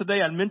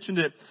today. I mentioned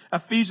it.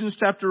 Ephesians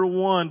chapter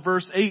 1,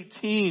 verse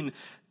 18.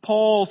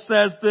 Paul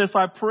says this,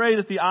 I pray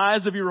that the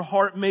eyes of your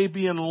heart may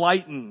be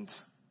enlightened.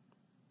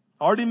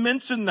 I already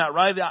mentioned that,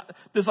 right?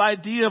 This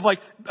idea of like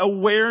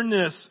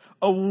awareness,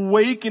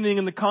 awakening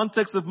in the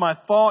context of my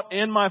thought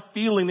and my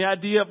feeling. The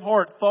idea of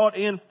heart, thought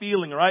and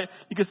feeling, right?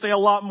 You can say a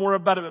lot more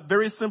about it, but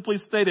very simply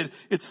stated,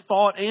 it's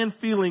thought and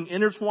feeling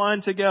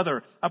intertwined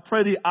together. I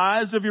pray the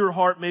eyes of your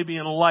heart may be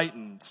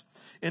enlightened,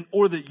 in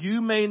order that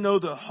you may know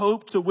the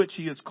hope to which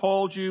he has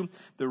called you,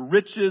 the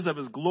riches of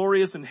his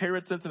glorious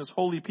inheritance and his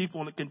holy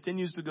people, and it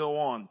continues to go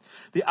on.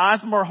 The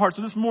eyes of our heart.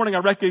 So this morning I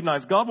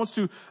recognize God wants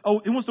to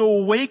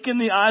awaken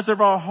the eyes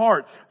of our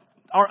heart,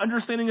 our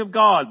understanding of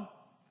God.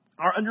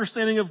 Our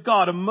understanding of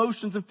God,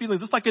 emotions and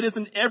feelings, just like it is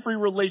in every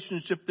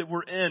relationship that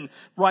we're in,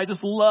 right? This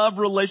love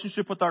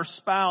relationship with our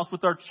spouse,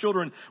 with our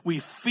children.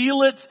 We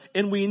feel it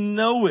and we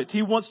know it.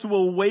 He wants to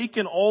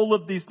awaken all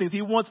of these things.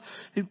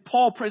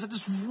 Paul prays, I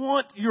just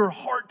want your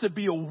heart to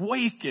be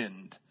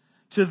awakened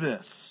to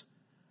this.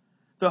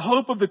 The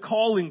hope of the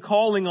calling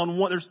on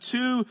one. There's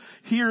two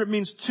here. It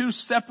means two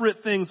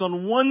separate things.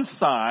 On one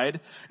side,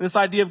 and this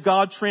idea of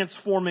God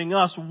transforming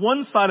us,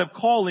 one side of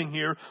calling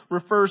here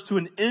refers to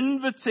an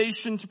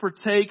invitation to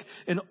partake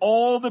in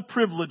all the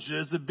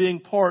privileges of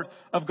being part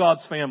of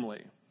God's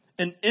family.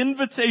 An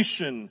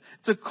invitation.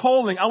 It's a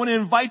calling. I want to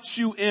invite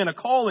you in. A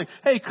calling.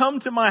 Hey, come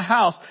to my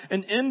house.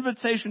 An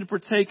invitation to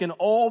partake in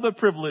all the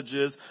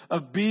privileges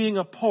of being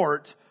a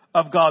part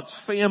of God's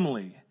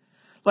family.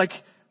 Like,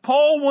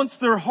 Paul wants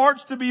their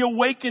hearts to be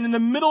awakened in the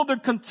middle of their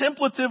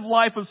contemplative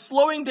life of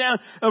slowing down,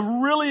 of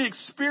really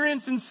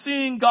experiencing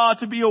seeing God,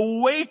 to be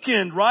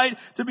awakened, right?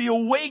 To be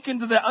awakened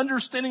to the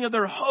understanding of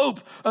their hope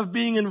of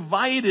being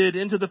invited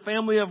into the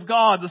family of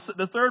God.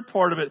 The third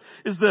part of it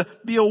is to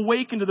be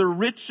awakened to the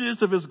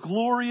riches of His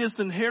glorious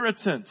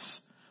inheritance.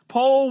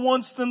 Paul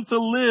wants them to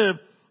live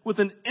with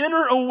an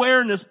inner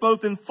awareness,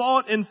 both in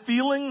thought and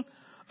feeling,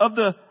 of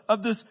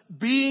this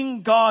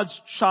being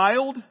God's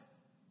child,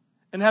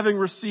 and having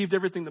received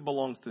everything that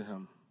belongs to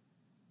Him.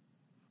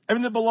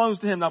 Everything that belongs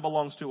to Him now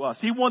belongs to us.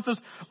 He wants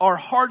our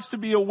hearts to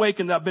be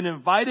awakened. I've been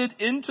invited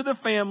into the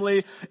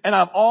family, and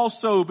I've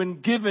also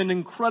been given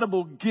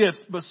incredible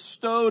gifts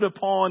bestowed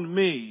upon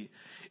me.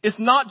 It's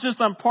not just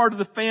I'm part of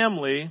the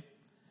family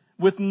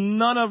with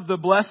none of the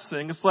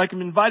blessing. It's like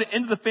I'm invited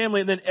into the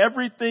family, and then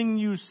everything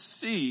you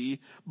see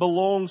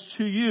belongs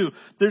to you.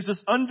 There's this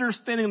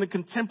understanding in the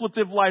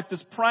contemplative life,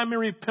 this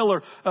primary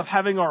pillar of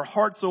having our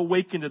hearts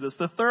awakened to this.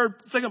 The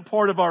second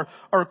part of our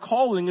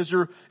calling is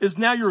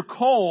now your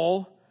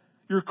call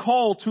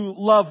to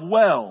love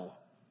well.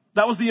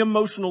 That was the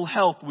emotional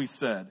health we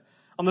said.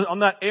 On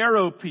that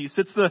arrow piece,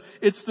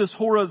 it's this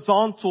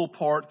horizontal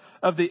part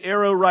of the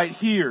arrow right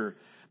here.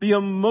 The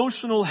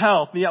emotional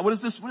health. Yeah, what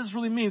does this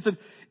really mean?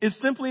 It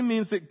simply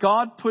means that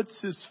God puts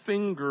His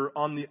finger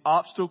on the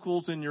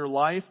obstacles in your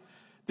life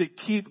that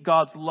keep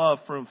God's love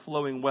from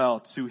flowing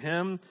well to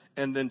Him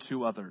and then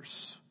to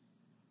others.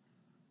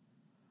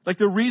 Like,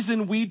 the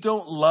reason we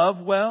don't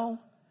love well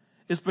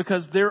is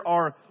because there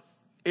are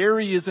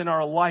areas in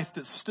our life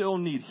that still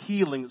need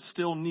healing, that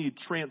still need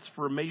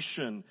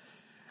transformation.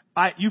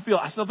 I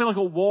still feel like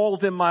a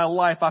wall's in my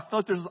life. I feel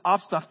like there's an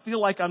obstacle. I feel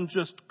like I'm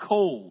just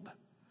cold.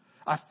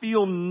 I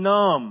feel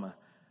numb.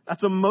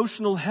 That's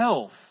emotional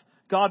health.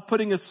 God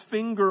putting His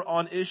finger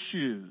on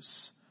issues.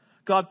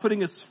 God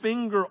putting His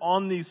finger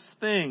on these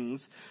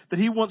things that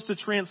He wants to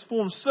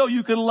transform so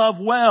you can love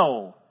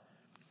well.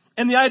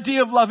 And the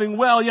idea of loving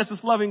well, yes,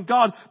 it's loving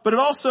God, but it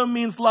also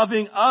means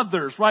loving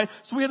others, right?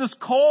 So we have this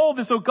call,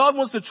 so God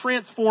wants to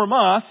transform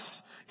us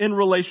in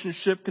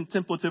relationship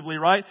contemplatively,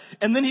 right?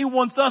 And then He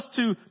wants us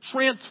to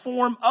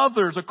transform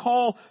others, a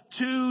call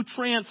to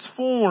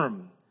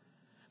transform.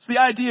 So the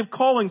idea of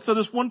calling, so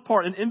there's one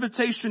part, an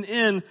invitation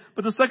in,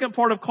 but the second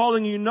part of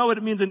calling,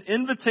 it means an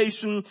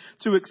invitation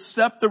to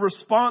accept the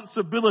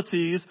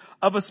responsibilities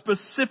of a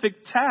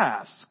specific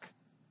task.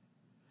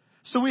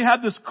 So we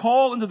have this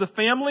call into the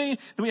family,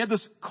 and we have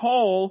this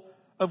call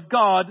of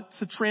God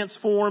to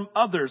transform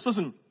others.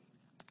 Listen,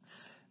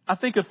 I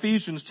think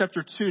Ephesians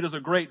chapter 2 does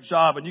a great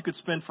job, and you could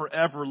spend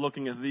forever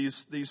looking at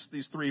these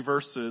three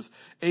verses,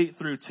 8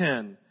 through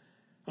 10.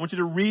 I want you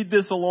to read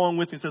this along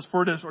with me. It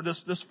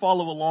says, just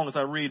follow along as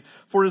I read.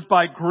 For it is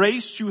by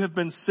grace you have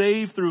been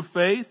saved through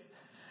faith.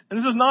 And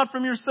this is not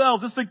from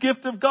yourselves. It's the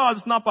gift of God.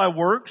 It's not by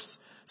works,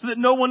 so that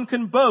no one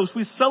can boast.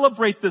 We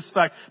celebrate this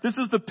fact. This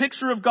is the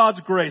picture of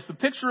God's grace, the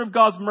picture of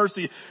God's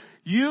mercy.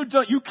 You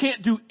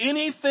can't do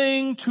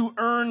anything to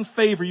earn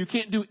favor. You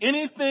can't do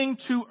anything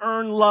to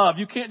earn love.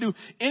 You can't do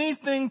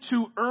anything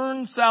to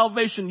earn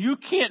salvation. You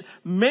can't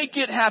make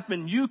it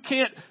happen. You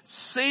can't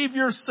save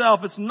yourself.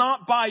 It's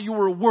not by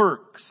your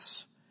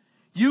works.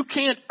 You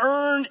can't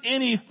earn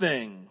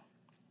anything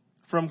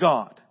from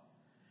God.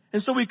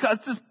 And so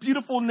it's this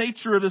beautiful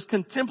nature of this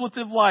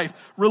contemplative life,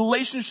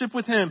 relationship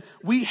with Him.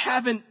 We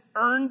haven't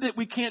earned it.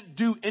 We can't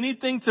do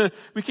anything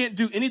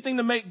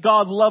to make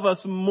God love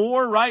us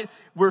more, right?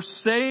 We're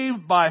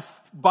saved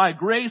by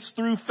grace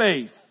through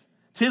faith.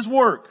 It's His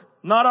work,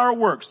 not our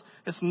works.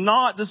 It's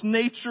not this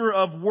nature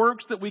of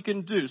works that we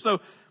can do. So,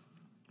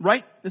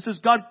 right? This is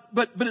God,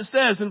 but it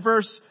says in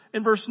verse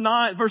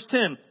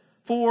 10,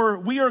 for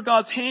we are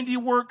God's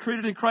handiwork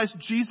created in Christ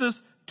Jesus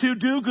to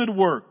do good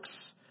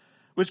works,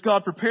 which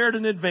God prepared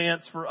in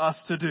advance for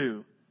us to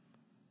do.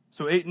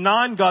 So 8 and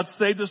 9, God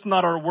saved us,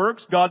 not our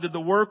works. God did the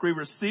work. We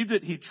received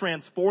it. He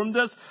transformed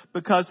us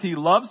because He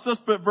loves us.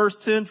 But verse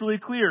 10 is really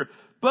clear.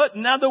 But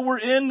now that we're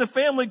in the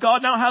family,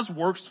 God now has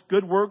works,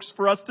 good works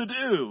for us to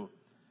do.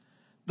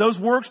 Those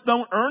works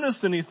don't earn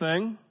us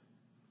anything.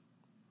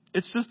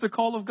 It's just the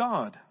call of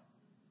God.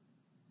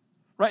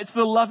 Right? It's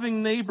the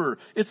loving neighbor.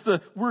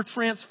 We're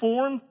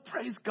transformed,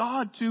 praise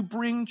God, to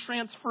bring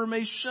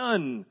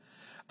transformation.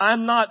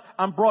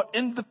 I'm brought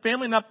into the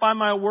family not by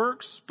my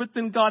works, but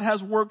then God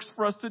has works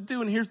for us to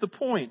do. And here's the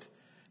point.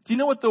 Do you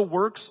know what the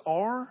works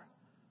are?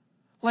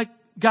 Like,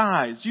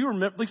 guys, you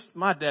remember, at least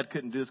my dad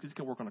couldn't do this because he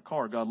could work on a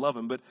car. God love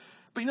him. But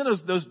you know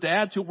those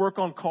dads who work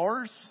on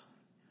cars?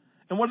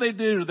 And what do they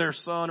do to their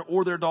son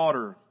or their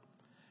daughter?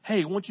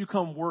 Hey, won't you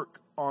come work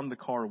on the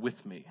car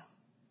with me?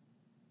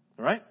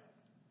 All right?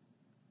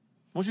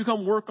 Won't you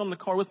come work on the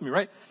car with me,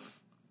 right?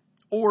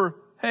 Or,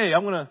 hey,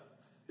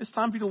 it's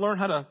time for you to learn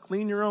how to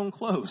clean your own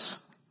clothes.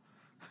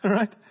 All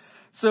right?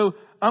 So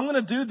I'm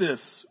going to do this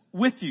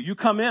with you. You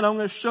come in, I'm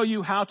going to show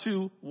you how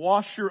to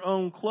wash your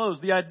own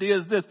clothes. The idea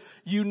is this: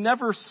 you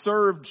never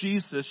serve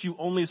Jesus, you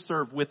only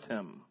serve with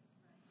him.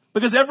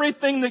 Because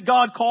everything that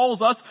God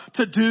calls us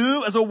to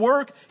do as a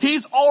work,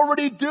 he's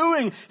already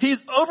doing. He's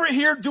over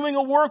here doing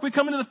a work. We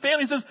come into the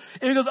family,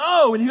 and he goes,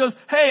 oh, and he goes,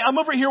 hey, I'm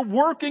over here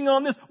working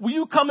on this. Will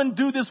you come and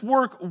do this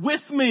work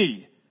with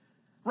me?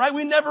 Right?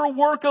 We never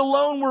work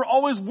alone. We're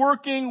always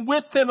working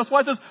with him. That's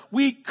why it says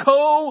we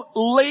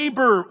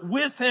co-labor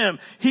with him.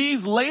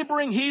 He's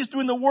laboring. He's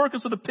doing the work.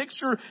 And so the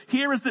picture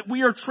here is that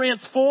we are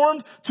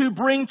transformed to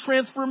bring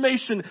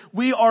transformation.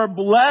 We are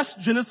blessed.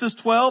 Genesis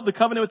 12, the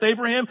covenant with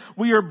Abraham.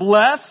 We are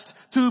blessed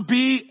to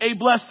be a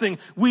blessing.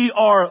 We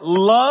are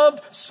loved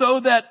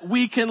so that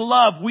we can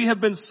love. We have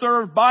been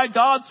served by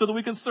God so that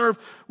we can serve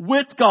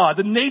with God.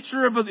 The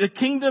nature of the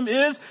kingdom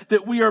is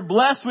that we are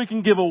blessed, we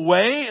can give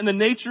away, and the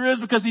nature is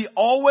because he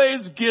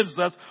always gives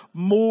us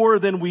more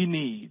than we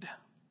need.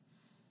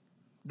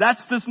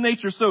 That's this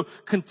nature. So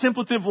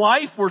contemplative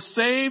life, we're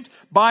saved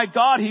by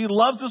God. He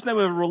loves us. Now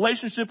we have a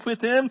relationship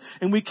with him,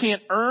 and we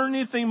can't earn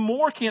anything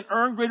more, can't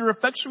earn greater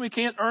affection, we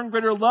can't earn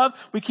greater love,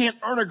 we can't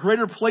earn a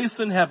greater place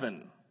in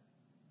heaven.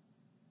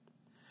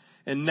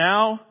 And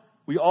now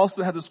we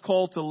also have this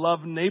call to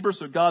love neighbor.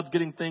 So God's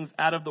getting things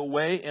out of the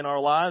way in our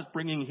lives,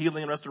 bringing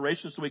healing and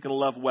restoration so we can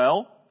love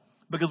well,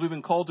 because we've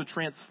been called to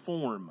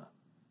transform.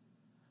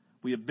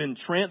 We have been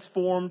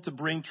transformed to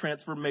bring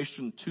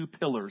transformation. 2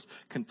 pillars: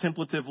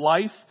 contemplative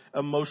life,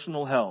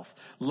 emotional health,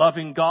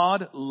 loving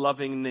God,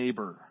 loving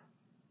neighbor.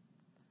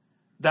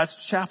 That's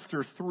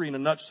chapter 3 in a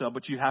nutshell,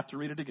 but you have to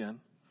read it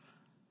again.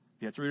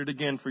 You have to read it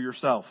again for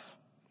yourself.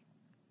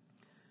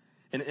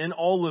 And in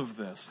all of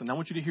this, and I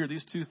want you to hear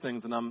these 2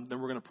 things, and then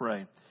we're going to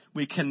pray.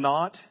 We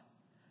cannot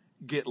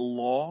get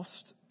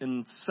lost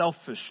in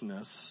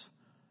selfishness.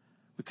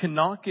 We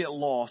cannot get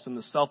lost in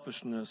the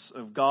selfishness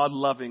of God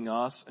loving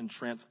us and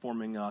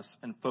transforming us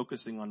and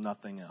focusing on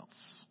nothing else.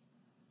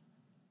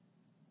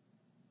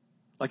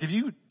 Like,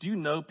 do you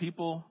know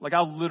people? Like,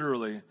 I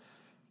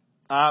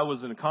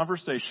was in a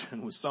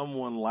conversation with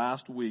someone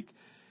last week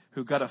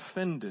who got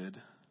offended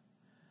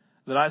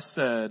that I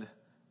said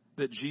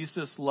that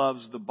Jesus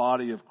loves the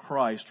body of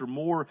Christ,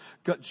 or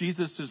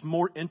Jesus is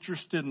more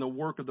interested in the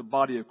work of the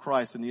body of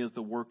Christ than he is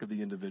the work of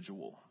the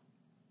individual.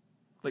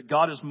 That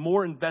God is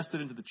more invested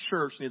into the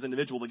church than he is the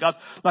individual. That God's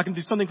not going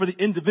to do something for the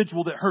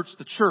individual that hurts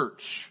the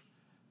church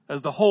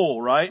as the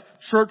whole, right?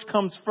 Church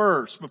comes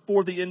first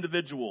before the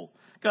individual.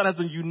 God has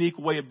a unique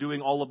way of doing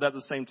all of that at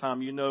the same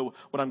time. You know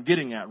what I'm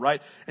getting at, right?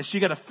 And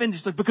she got offended.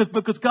 She's like, because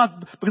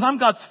I'm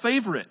God's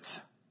favorite.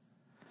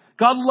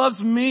 God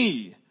loves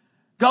me.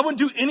 God wouldn't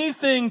do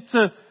anything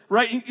to,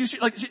 right?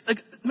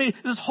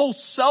 This whole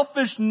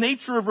selfish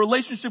nature of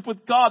relationship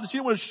with God, that she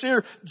didn't want to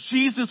share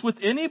Jesus with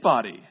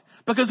anybody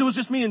because it was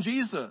just me and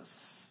Jesus.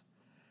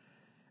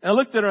 And I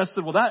looked at her and I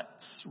said, well,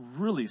 that's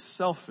really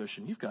selfish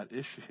and you've got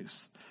issues.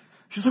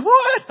 She said,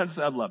 what? I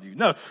said, I love you.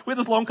 No, we had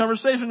this long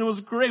conversation. It was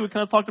great. We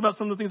kind of talked about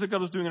some of the things that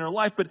God was doing in her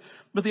life. But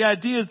the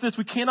idea is this: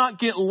 we cannot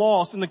get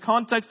lost in the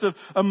context of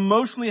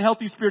emotionally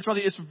healthy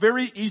spirituality. It's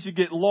very easy to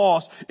get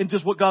lost in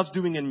just what God's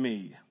doing in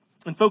me,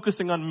 and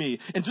focusing on me,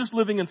 and just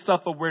living in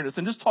self-awareness,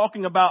 and just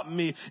talking about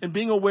me, and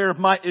being aware of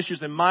my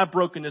issues, and my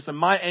brokenness, and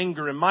my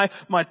anger, and my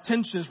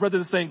tensions, rather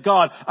than saying,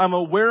 God, I'm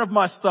aware of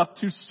my stuff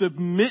to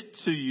submit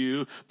to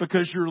you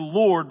because you're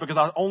Lord, because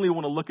I only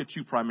want to look at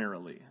you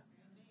primarily.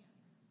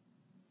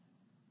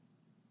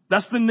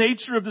 That's the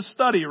nature of the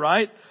study,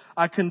 right?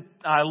 I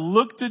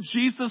look to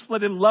Jesus,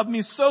 let him love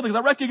me so, because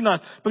I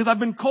recognize, because I've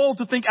been called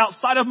to think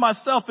outside of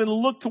myself and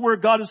look to where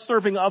God is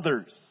serving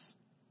others.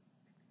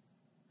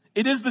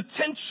 It is the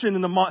tension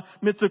in the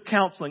midst of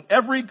counseling.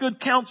 Every good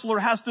counselor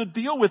has to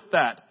deal with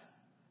that.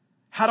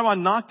 How do I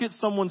not get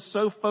someone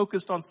so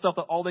focused on stuff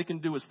that all they can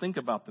do is think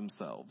about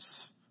themselves?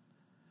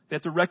 They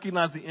have to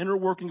recognize the inner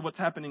working of what's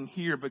happening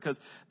here, because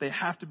they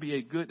have to be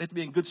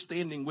in good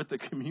standing with the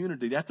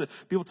community. They have to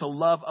be able to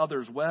love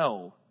others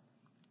well.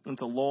 And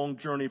it's a long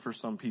journey for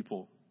some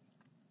people.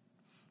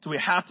 So we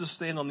have to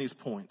stand on these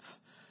points.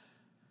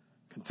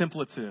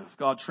 Contemplative,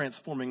 God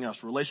transforming us,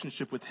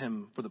 relationship with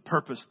him for the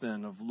purpose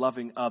then of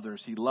loving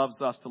others. He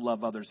loves us to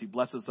love others. He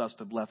blesses us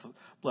to bless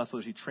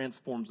others. He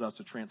transforms us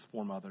to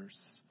transform others.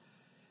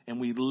 And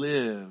we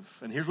live.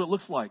 And here's what it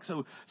looks like.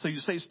 So you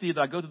say, Steve,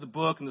 I go to the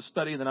book and the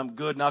study and then I'm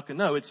good. Now,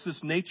 no, it's this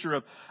nature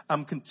of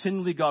I'm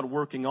continually God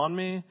working on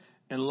me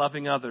and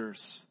loving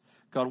others.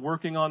 God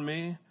working on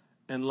me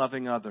and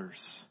loving others.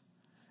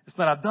 It's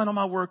not I've done all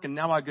my work and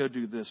now I go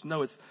do this.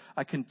 No, it's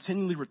I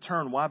continually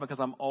return. Why? Because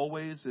I'm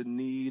always in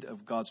need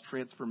of God's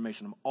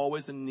transformation. I'm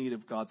always in need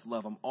of God's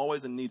love. I'm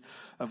always in need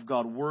of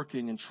God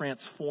working and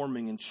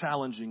transforming and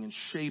challenging and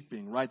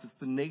shaping, right? It's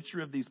the nature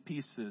of these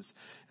pieces.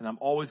 And I'm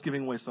always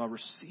giving away. So I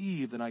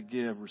receive and I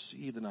give,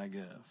 receive and I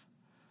give.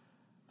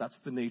 That's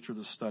the nature of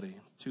the study.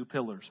 2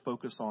 pillars.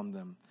 Focus on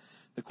them.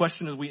 The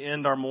question as we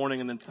end our morning,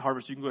 and then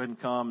Harvest, you can go ahead and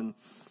come.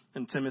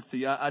 and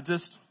Timothy, I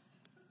just,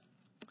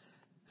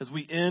 as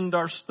we end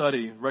our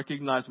study,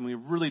 recognizing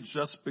we've really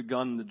just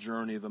begun the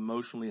journey of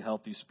emotionally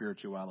healthy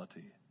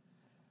spirituality.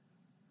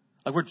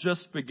 Like we're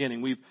just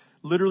beginning. We've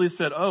literally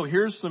said, oh,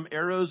 here's some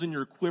arrows in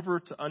your quiver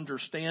to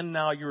understand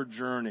now your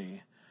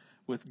journey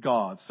with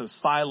God. So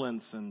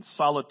silence and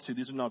solitude,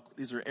 these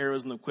are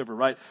arrows in the quiver,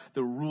 right?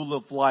 The rule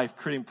of life,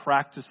 creating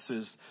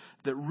practices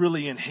that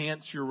really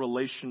enhance your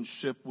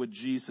relationship with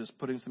Jesus,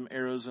 putting some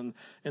arrows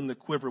in the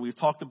quiver. We've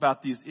talked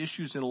about these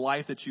issues in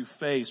life that you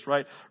face,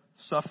 right?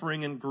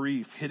 Suffering and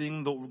grief,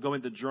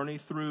 going the journey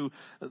through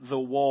the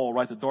wall,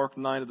 right? The dark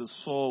night of the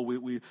soul.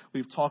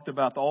 We've talked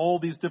about all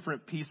these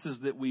different pieces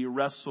that we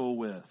wrestle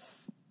with.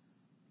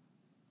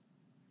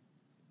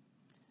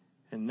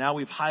 And now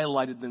we've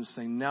highlighted them,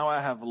 saying, now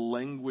I have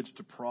language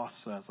to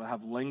process. I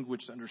have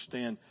language to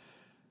understand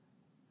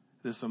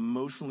this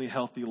emotionally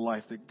healthy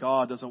life, that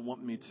God doesn't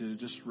want me to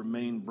just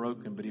remain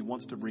broken, but He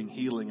wants to bring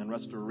healing and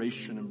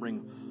restoration and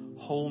bring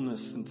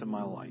wholeness into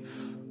my life.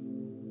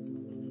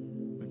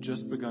 We've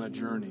just begun a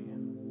journey,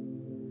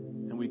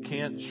 and we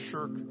can't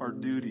shirk our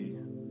duty.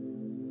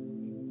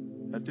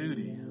 A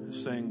duty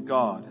is saying,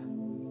 God,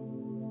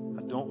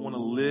 I don't want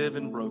to live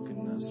in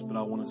brokenness, but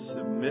I want to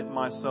submit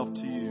myself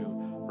to You.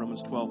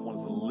 Romans 12:1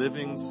 is a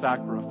living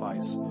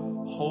sacrifice,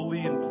 holy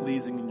and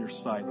pleasing in Your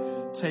sight.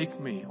 Take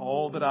me,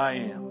 all that I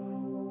am.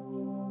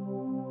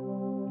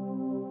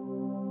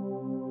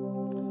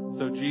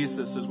 So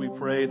Jesus, as we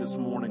pray this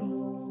morning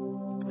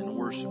in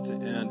worship to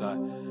end,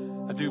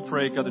 I do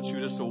pray, God, that You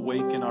just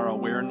awaken our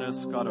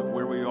awareness, God, of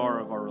where we are,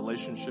 of our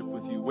relationship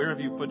with You. Where have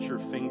You put Your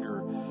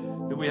finger?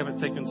 Maybe we haven't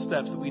taken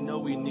steps that we know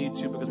we need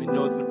to because we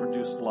know it's going to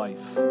produce life.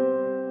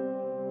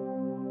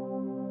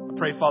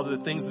 Pray, Father,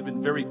 that things that have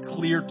been very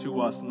clear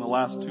to us in the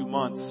last 2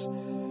 months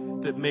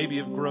that maybe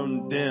have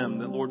grown dim,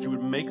 that, Lord, You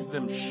would make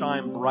them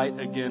shine bright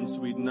again so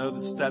we'd know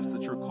the steps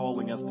that You're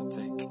calling us to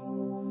take.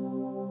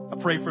 I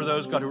pray for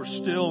those, God, who are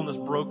still in this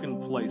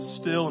broken place,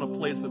 still in a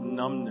place of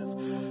numbness,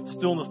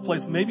 still in this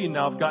place, maybe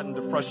now I've gotten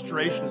to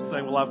frustration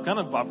saying, well,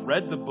 I've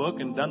read the book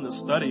and done the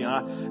study, and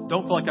I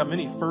don't feel like I'm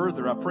any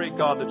further. I pray,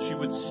 God, that You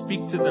would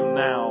speak to them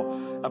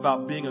now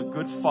about being a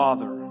good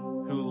Father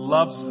who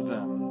loves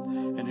them,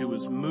 and who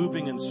is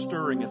moving and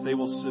stirring if they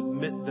will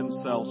submit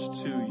themselves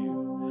to You.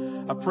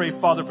 I pray,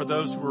 Father, for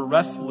those who are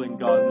wrestling,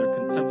 God, in their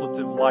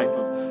contemplative life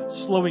of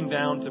slowing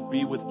down to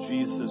be with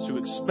Jesus, who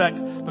expect,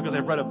 because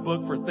they've read a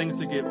book, for things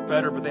to get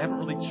better, but they haven't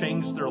really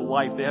changed their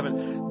life. They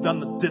haven't done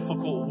the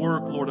difficult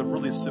work, Lord, of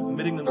really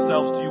submitting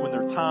themselves to You in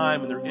their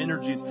time and their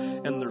energies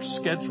and their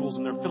schedules,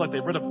 and they feel like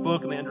they've read a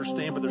book and they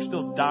understand, but they're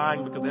still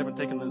dying because they haven't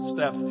taken those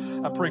steps.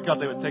 I pray, God,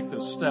 they would take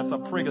those steps. I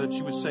pray, God, that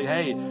You would say,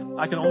 hey,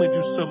 I can only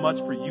do so much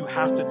for you. You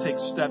have to take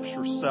steps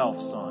yourself,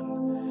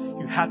 son.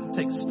 You have to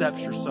take steps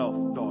yourself,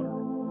 daughter.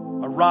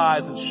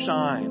 Arise and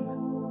shine.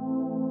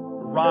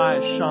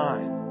 Arise,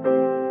 shine.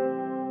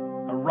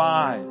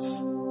 Arise,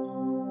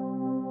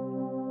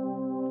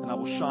 and I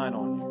will shine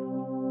on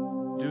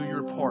you. Do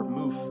your part.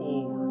 Move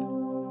forward.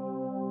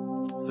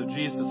 So,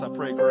 Jesus, I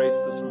pray grace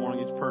this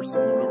morning, each person,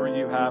 Lord, whatever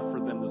You have for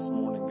them this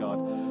morning,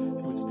 God,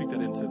 if You would speak that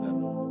into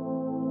them.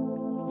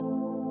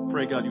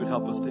 Pray, God, You would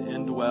help us to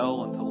end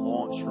well and to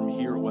launch from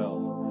here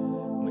well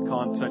in the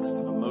context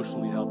of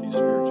emotionally healthy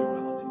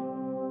spirituality.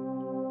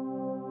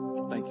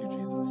 Thank You,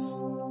 Jesus.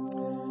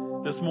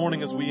 This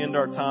morning, as we end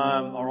our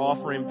time, our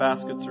offering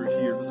baskets are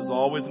here. This is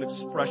always an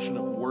expression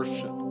of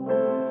worship.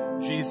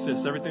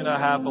 Jesus, everything that I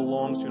have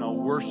belongs to You, and I'll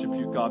worship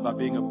You, God, by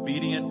being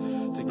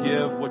obedient to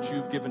give what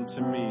You've given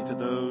to me, to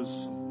those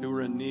who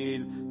are in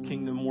need,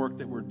 kingdom work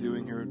that we're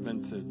doing here at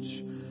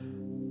Vintage.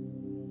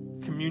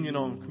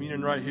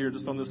 Communion right here,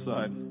 just on this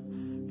side.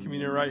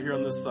 Communion right here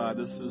on this side.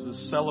 This is a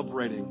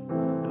celebrating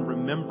and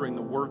remembering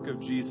the work of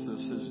Jesus,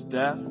 His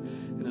death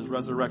and His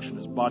resurrection,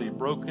 His body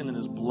broken and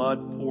His blood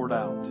poured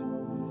out.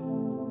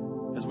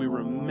 As we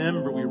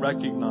remember, we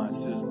recognize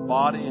His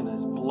body and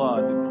His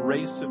blood, the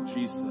grace of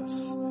Jesus.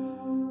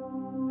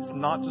 It's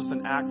not just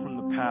an act from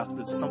the past,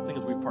 but it's something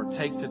as we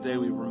partake today,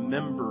 we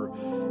remember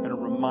and are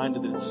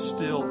reminded that it's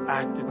still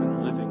active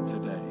and living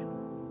today.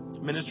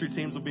 Ministry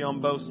teams will be on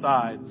both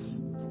sides.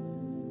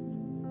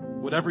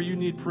 Whatever you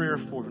need prayer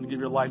for, if you give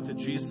your life to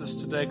Jesus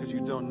today because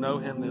you don't know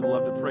Him, they'd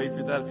love to pray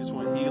for that. If you just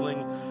want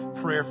healing,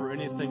 prayer for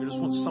anything, you just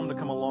want someone to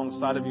come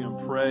alongside of you and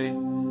pray,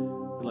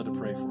 we'd love to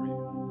pray for you.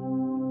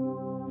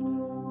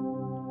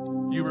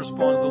 You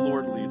respond as the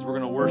Lord leads. We're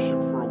going to worship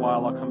for a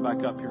while. I'll come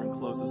back up here and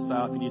close this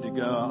out. If you need to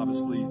go,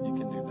 obviously you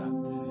can do that.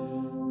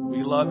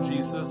 We love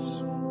Jesus.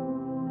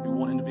 We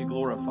want Him to be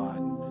glorified.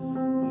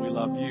 And we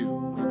love you.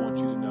 We want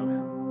you to know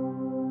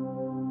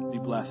Him. Be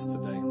blessed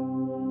today.